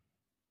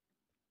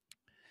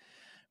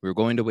 We were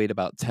going to wait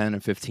about 10 or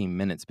 15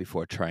 minutes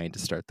before trying to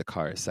start the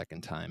car a second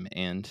time,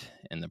 and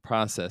in the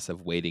process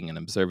of waiting and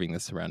observing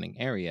the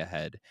surrounding area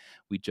ahead,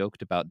 we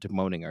joked about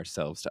demoting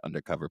ourselves to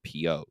undercover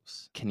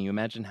POs. Can you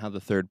imagine how the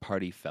third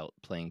party felt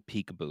playing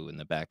peekaboo in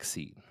the back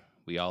seat?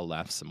 We all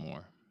laughed some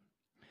more.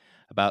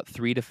 About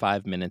 3 to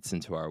 5 minutes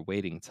into our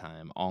waiting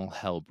time, all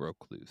hell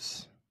broke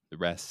loose. The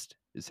rest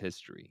is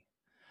history.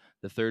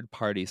 The third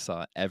party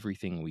saw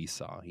everything we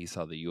saw. He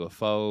saw the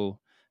UFO,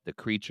 the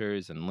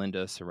creatures, and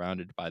Linda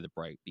surrounded by the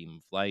bright beam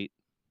of light.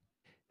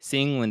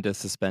 Seeing Linda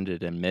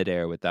suspended in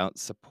midair without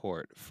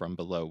support from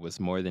below was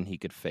more than he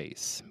could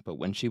face, but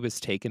when she was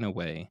taken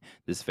away,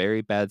 this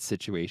very bad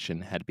situation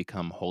had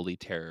become holy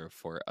terror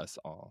for us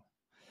all.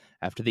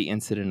 After the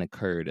incident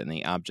occurred and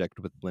the object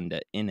with Linda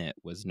in it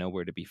was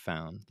nowhere to be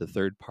found, the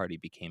third party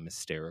became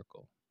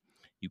hysterical.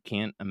 You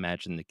can't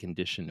imagine the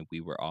condition we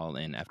were all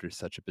in after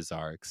such a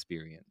bizarre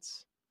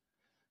experience.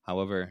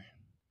 However,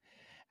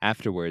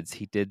 afterwards,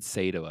 he did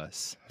say to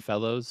us,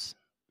 "Fellows,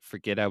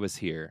 forget I was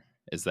here.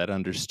 Is that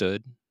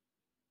understood?"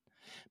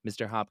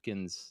 Mr.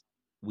 Hopkins,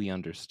 we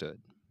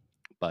understood,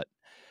 but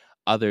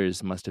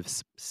others must have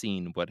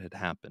seen what had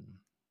happened.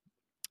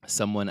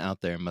 Someone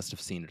out there must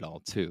have seen it all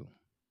too.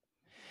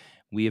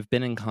 We have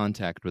been in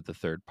contact with the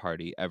third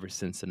party ever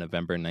since the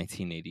November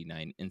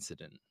 1989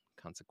 incident.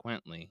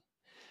 Consequently,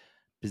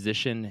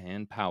 position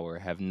and power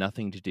have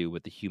nothing to do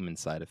with the human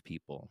side of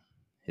people.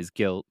 His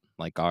guilt,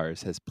 like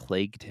ours, has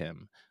plagued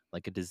him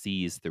like a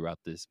disease throughout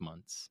these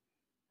months.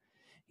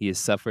 He has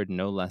suffered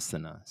no less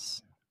than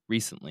us.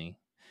 Recently,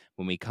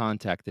 when we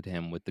contacted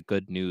him with the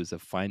good news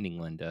of finding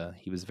Linda,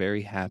 he was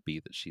very happy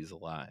that she's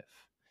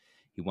alive.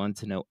 He wanted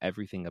to know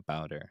everything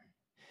about her.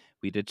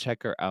 We did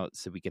check her out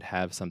so we could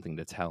have something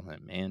to tell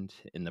him, and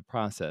in the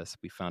process,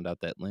 we found out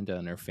that Linda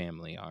and her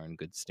family are in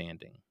good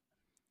standing.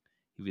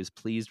 He was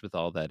pleased with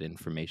all that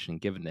information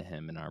given to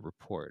him in our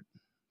report,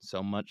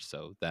 so much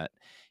so that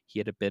he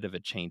had a bit of a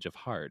change of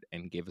heart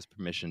and gave us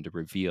permission to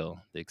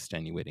reveal the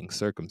extenuating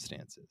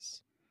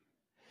circumstances.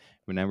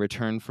 When I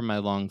returned from my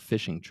long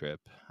fishing trip,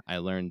 I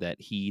learned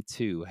that he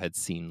too had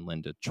seen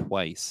Linda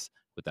twice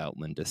without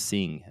Linda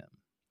seeing him.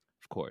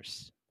 Of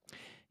course,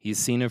 he's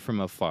seen her from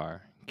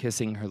afar,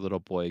 kissing her little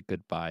boy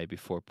goodbye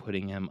before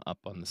putting him up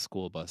on the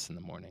school bus in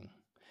the morning.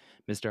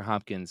 Mr.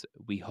 Hopkins,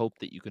 we hope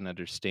that you can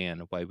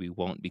understand why we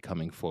won't be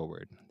coming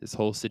forward. This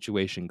whole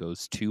situation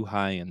goes too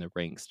high in the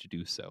ranks to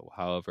do so.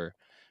 However,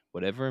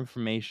 whatever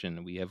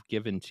information we have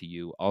given to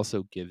you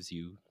also gives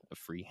you a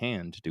free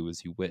hand to do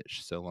as you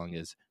wish, so long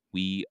as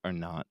we are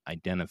not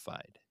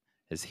identified.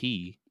 As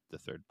he, the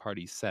third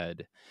party,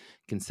 said,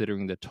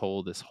 considering the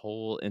toll this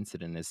whole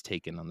incident has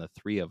taken on the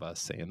three of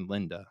us and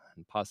Linda,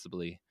 and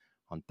possibly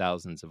on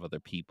thousands of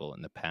other people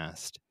in the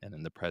past and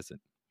in the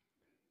present.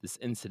 This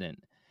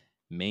incident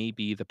may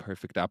be the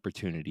perfect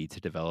opportunity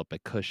to develop a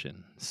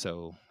cushion,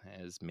 so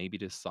as maybe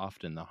to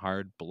soften the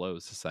hard blow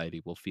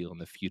society will feel in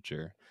the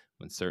future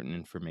when certain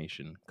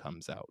information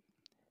comes out.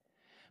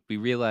 We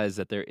realize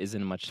that there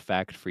isn't much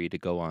fact for you to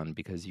go on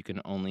because you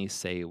can only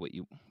say what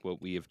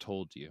we have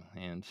told you,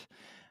 and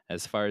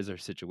as far as our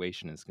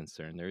situation is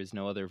concerned, there is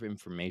no other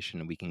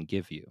information we can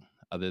give you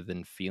other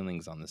than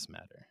feelings on this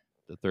matter,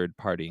 the third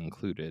party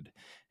included,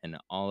 and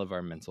all of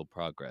our mental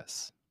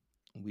progress.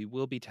 We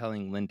will be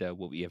telling Linda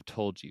what we have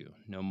told you,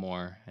 no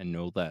more and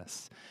no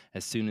less,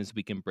 as soon as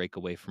we can break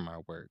away from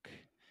our work.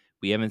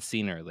 We haven't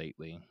seen her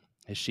lately.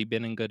 Has she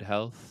been in good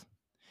health?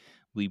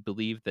 We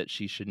believe that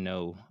she should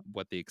know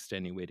what the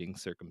extenuating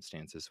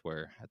circumstances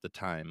were at the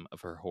time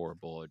of her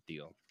horrible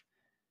ordeal.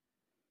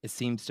 It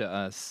seems to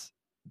us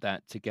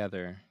that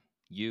together,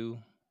 you,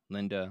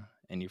 Linda,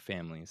 and your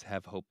families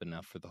have hope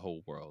enough for the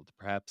whole world.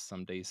 Perhaps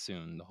someday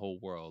soon the whole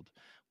world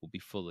will be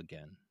full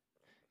again.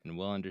 and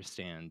will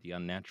understand the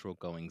unnatural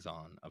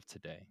goings-on of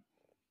today.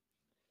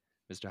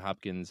 Mr.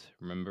 Hopkins,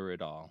 remember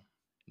it all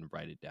and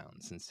write it down.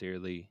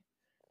 Sincerely,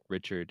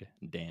 Richard,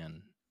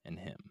 Dan, and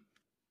him.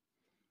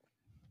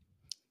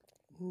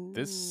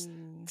 This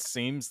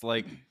seems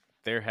like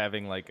they're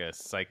having like a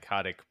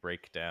psychotic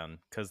breakdown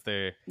because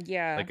they're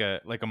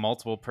like a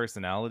multiple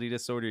personality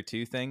disorder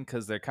too thing,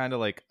 because they're kind of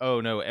like,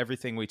 oh no,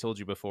 everything we told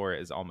you before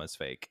is almost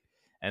fake.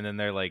 And then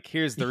they're like,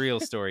 here's the real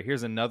story.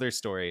 Here's another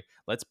story.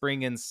 Let's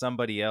bring in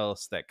somebody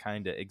else that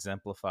kind of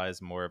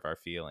exemplifies more of our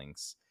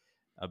feelings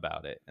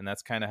about it. And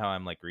that's kind of how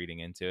I'm like reading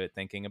into it,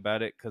 thinking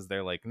about it, because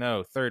they're like,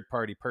 no, third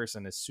party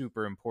person is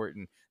super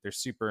important. They're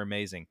super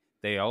amazing.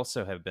 They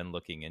also have been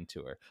looking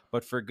into her,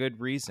 but for good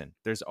reason.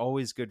 There's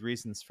always good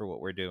reasons for what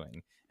we're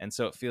doing. And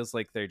so it feels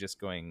like they're just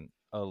going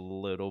a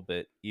little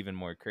bit even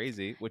more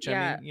crazy, which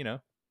I mean, you know.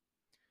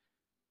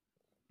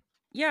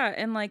 Yeah,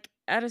 and like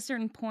at a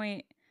certain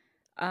point,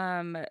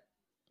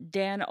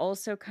 Dan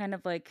also kind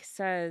of like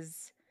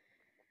says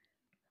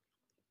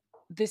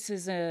this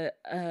is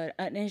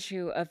an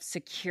issue of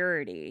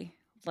security.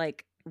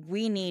 Like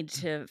we need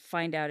to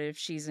find out if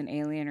she's an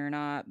alien or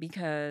not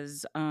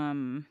because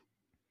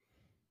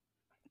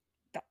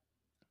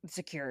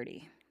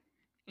security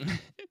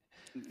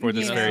for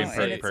this very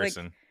important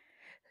person. Like,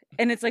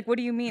 and it's like, what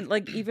do you mean?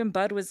 Like even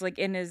Bud was like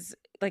in his,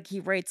 like he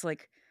writes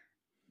like,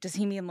 does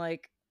he mean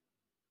like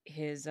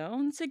his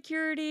own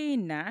security,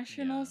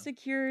 national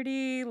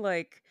security?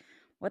 Like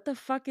what the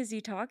fuck is he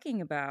talking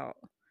about?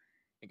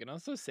 I can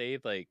also say,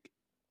 like,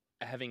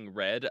 having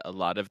read a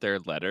lot of their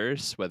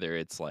letters, whether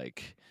it's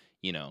like,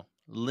 you know,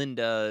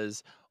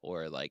 Linda's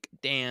or like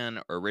Dan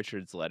or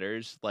Richard's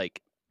letters,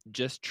 like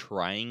just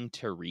trying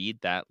to read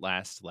that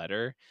last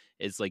letter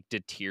is like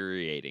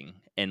deteriorating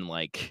and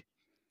like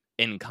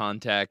in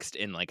context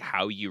and like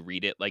how you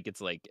read it. Like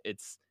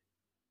it's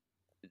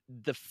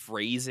the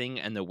phrasing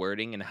and the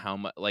wording and how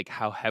much, like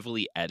how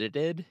heavily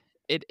edited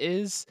it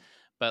is,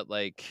 but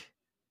like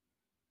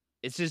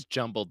it's just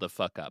jumbled the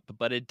fuck up.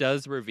 But it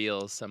does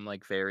reveal some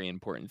like very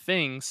important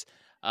things.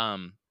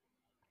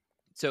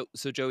 So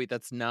Joey,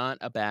 that's not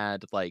a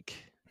bad like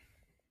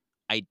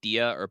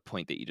idea or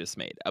point that you just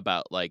made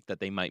about like that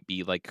they might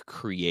be like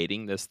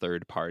creating this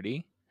third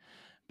party.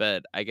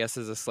 But I guess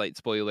as a slight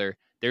spoiler,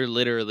 there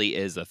literally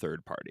is a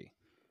third party.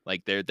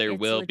 Like there It's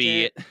will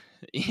legit. be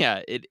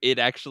yeah, it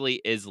actually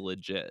is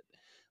legit.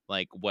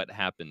 Like what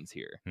happens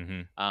here.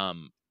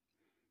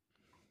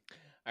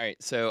 All right,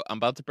 so I'm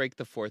about to break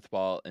the fourth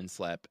wall and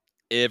slap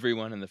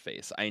everyone in the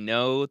face. I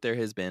know there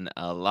has been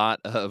a lot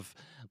of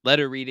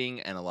letter reading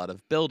and a lot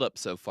of buildup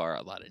so far,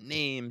 a lot of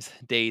names,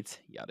 dates,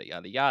 yada,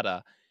 yada,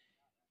 yada.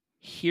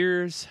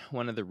 Here's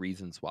one of the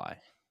reasons why.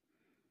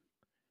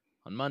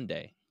 On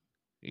Monday,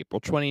 April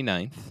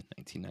 29th,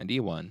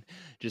 1991,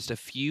 just a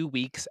few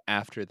weeks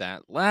after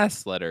that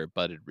last letter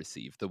Bud had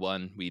received, the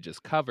one we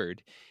just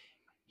covered,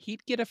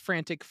 he'd get a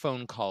frantic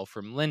phone call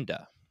from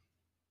Linda.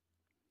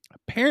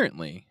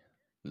 Apparently,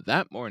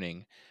 that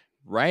morning,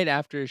 right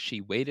after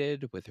she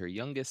waited with her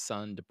youngest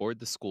son to board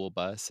the school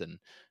bus and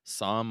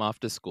saw him off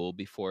to school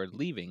before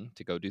leaving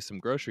to go do some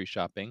grocery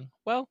shopping,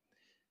 well,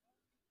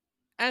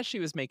 as she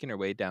was making her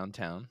way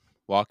downtown,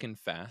 walking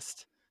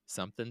fast,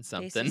 something.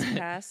 Faces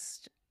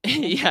past,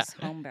 yeah. was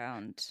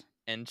homebound.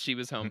 And she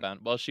was homebound.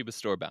 Well, she was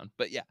storebound,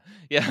 but yeah.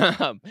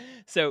 Yeah.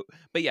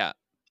 But yeah.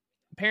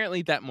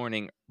 Apparently that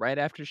morning, right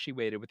after she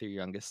waited with her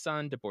youngest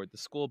son to board the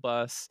school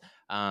bus,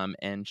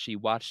 and she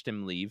watched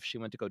him leave, she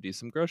went to go do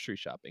some grocery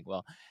shopping.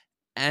 Well,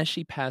 as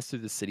she passed through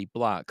the city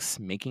blocks,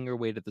 making her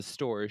way to the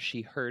store,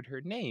 she heard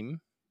her name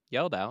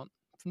yelled out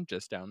from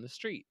just down the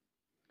street.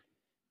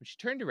 When she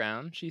turned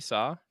around, she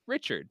saw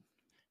Richard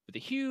with a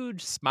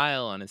huge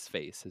smile on his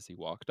face as he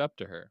walked up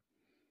to her.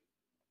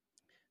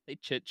 They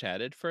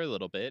chit-chatted for a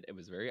little bit. It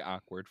was very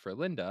awkward for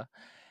Linda.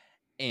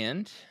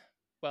 And,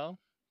 well,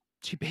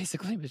 she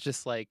basically was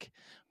just like,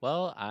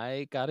 well,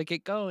 I gotta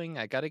get going.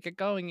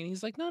 And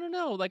he's like,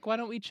 no. Like, why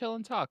don't we chill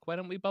and talk? Why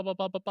don't we blah, blah,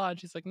 blah, blah, blah. And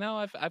she's like, no,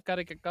 I've got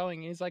to get going.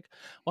 And he's like,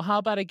 well, how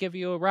about I give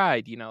you a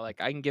ride? You know, like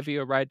I can give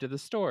you a ride to the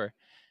store.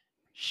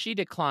 She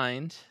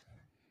declined.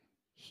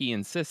 He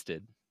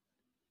insisted.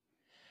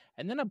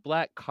 And then a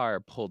black car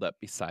pulled up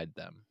beside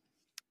them.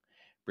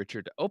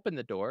 Richard opened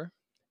the door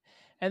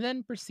and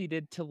then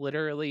proceeded to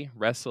literally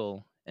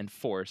wrestle and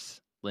force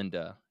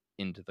Linda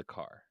into the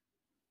car.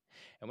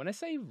 And when I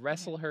say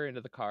wrestle her into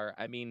the car,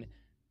 I mean,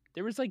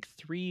 there was like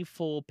 3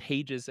 full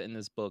pages in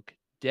this book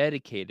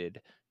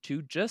dedicated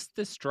to just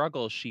the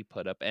struggle she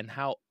put up and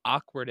how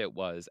awkward it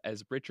was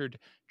as Richard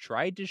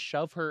tried to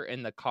shove her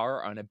in the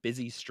car on a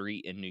busy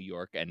street in New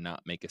York and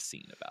not make a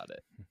scene about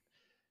it.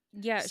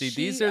 Yeah. See,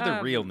 these are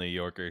the real New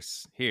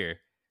Yorkers here.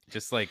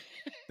 Just like,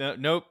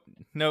 nope,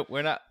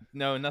 we're not.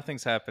 No,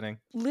 nothing's happening.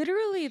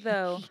 Literally,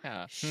 though,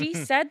 Yeah. she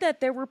said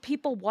that there were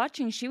people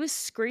watching. She was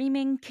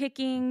screaming,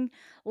 kicking,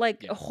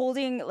 like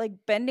holding,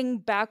 like bending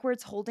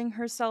backwards, holding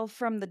herself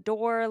from the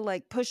door,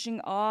 like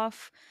pushing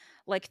off,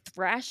 like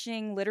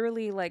thrashing,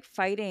 literally like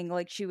fighting,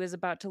 like she was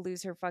about to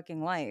lose her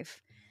fucking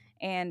life.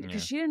 And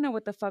because she didn't know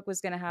what the fuck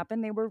was going to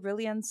happen, they were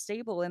really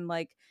unstable. And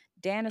like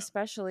Dan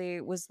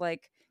especially was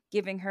like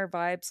giving her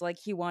vibes like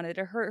he wanted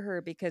to hurt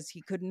her because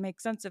he couldn't make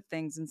sense of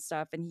things and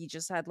stuff, and he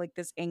just had like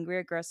this angry,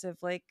 aggressive,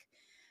 like,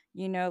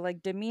 you know,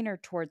 like demeanor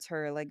towards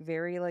her, like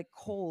very like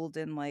cold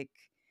and like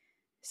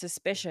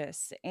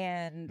suspicious,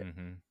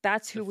 and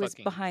that's who was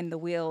behind the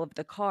wheel of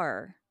the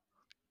car.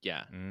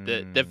 Yeah.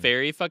 The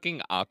very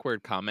fucking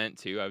awkward comment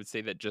too. I would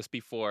say that just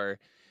before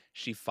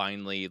she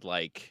finally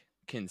like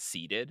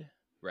conceded,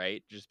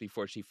 right? Just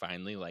before she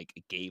finally like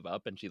gave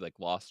up and she like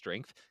lost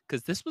strength,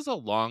 because this was a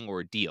long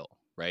ordeal,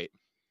 right?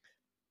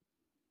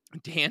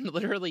 Dan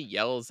literally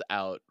yells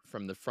out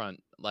from the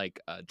front, like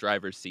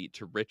driver's seat,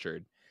 to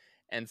Richard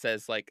and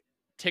says like,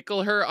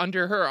 tickle her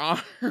under her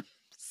arms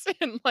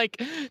and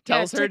like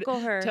tells her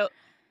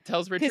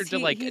tells Richard to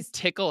like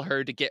tickle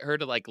her to get her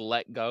to like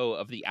let go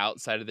of the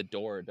outside of the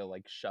door to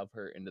like shove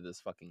her into this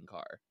fucking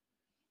car.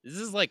 This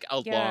is like a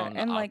long,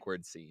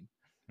 awkward scene.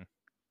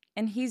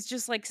 And he's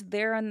just like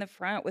there on the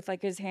front with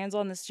like his hands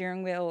on the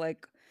steering wheel,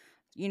 like,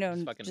 you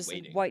know, just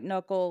like, white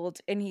knuckled,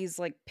 and he's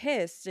like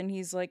pissed, and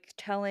he's like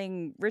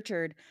telling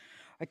Richard,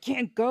 I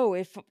can't go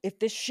if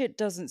this shit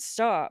doesn't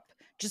stop.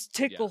 Just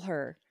tickle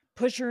her,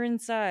 push her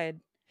inside.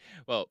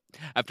 Well,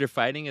 after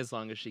fighting as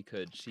long as she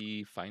could,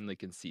 she finally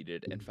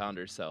conceded and found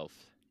herself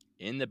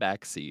in the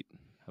back seat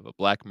of a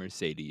black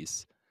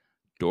Mercedes,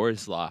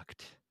 doors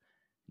locked,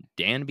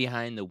 Dan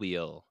behind the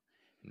wheel,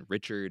 and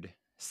Richard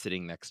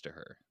sitting next to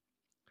her.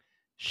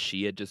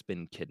 She had just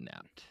been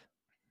kidnapped.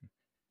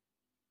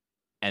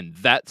 And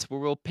that's where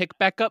we'll pick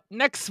back up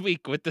next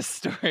week with the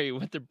story,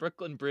 with the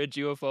Brooklyn Bridge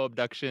UFO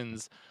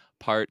abductions,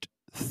 part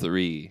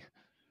 3.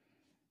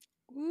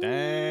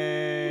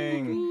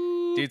 Dang.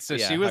 Dude, so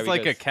she was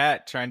like a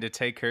cat trying to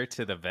take her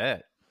to the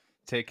vet.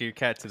 Take your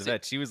cat to the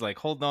vet. She was like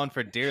holding on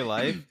for dear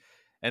life.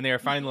 And they were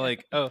finally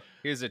like, oh,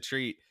 here's a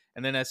treat.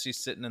 And then as she's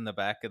sitting in the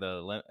back of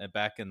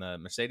the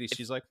Mercedes,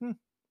 she's like,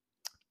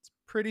 it's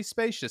pretty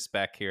spacious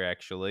back here,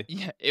 actually.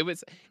 Yeah, it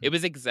was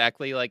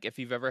exactly like if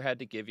you've ever had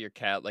to give your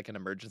cat like an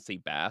emergency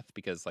bath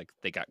because like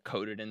they got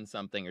coated in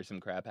something or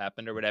some crap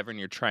happened or whatever, and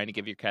you're trying to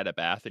give your cat a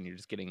bath and you're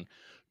just getting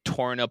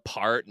torn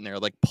apart and they're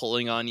like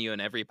pulling on you in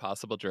every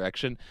possible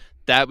direction.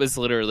 That was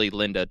literally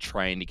Linda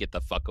trying to get the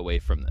fuck away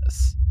from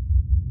this.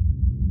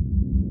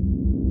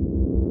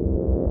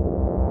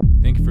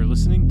 Thank you for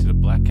listening to the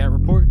Black Cat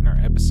Report and our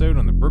episode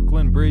on the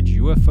Brooklyn Bridge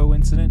UFO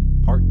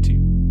incident, part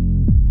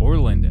 2. Poor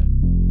Linda.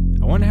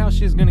 I wonder how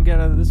she's going to get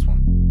out of this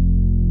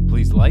one.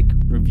 Please like,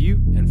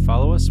 review, and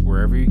follow us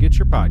wherever you get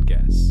your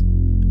podcasts.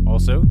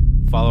 Also,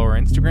 follow our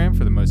Instagram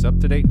for the most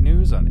up-to-date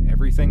news on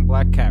everything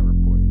Black Cat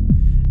Report.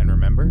 And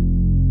remember,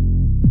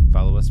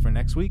 follow us for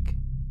next week,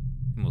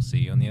 and we'll see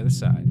you on the other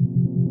side.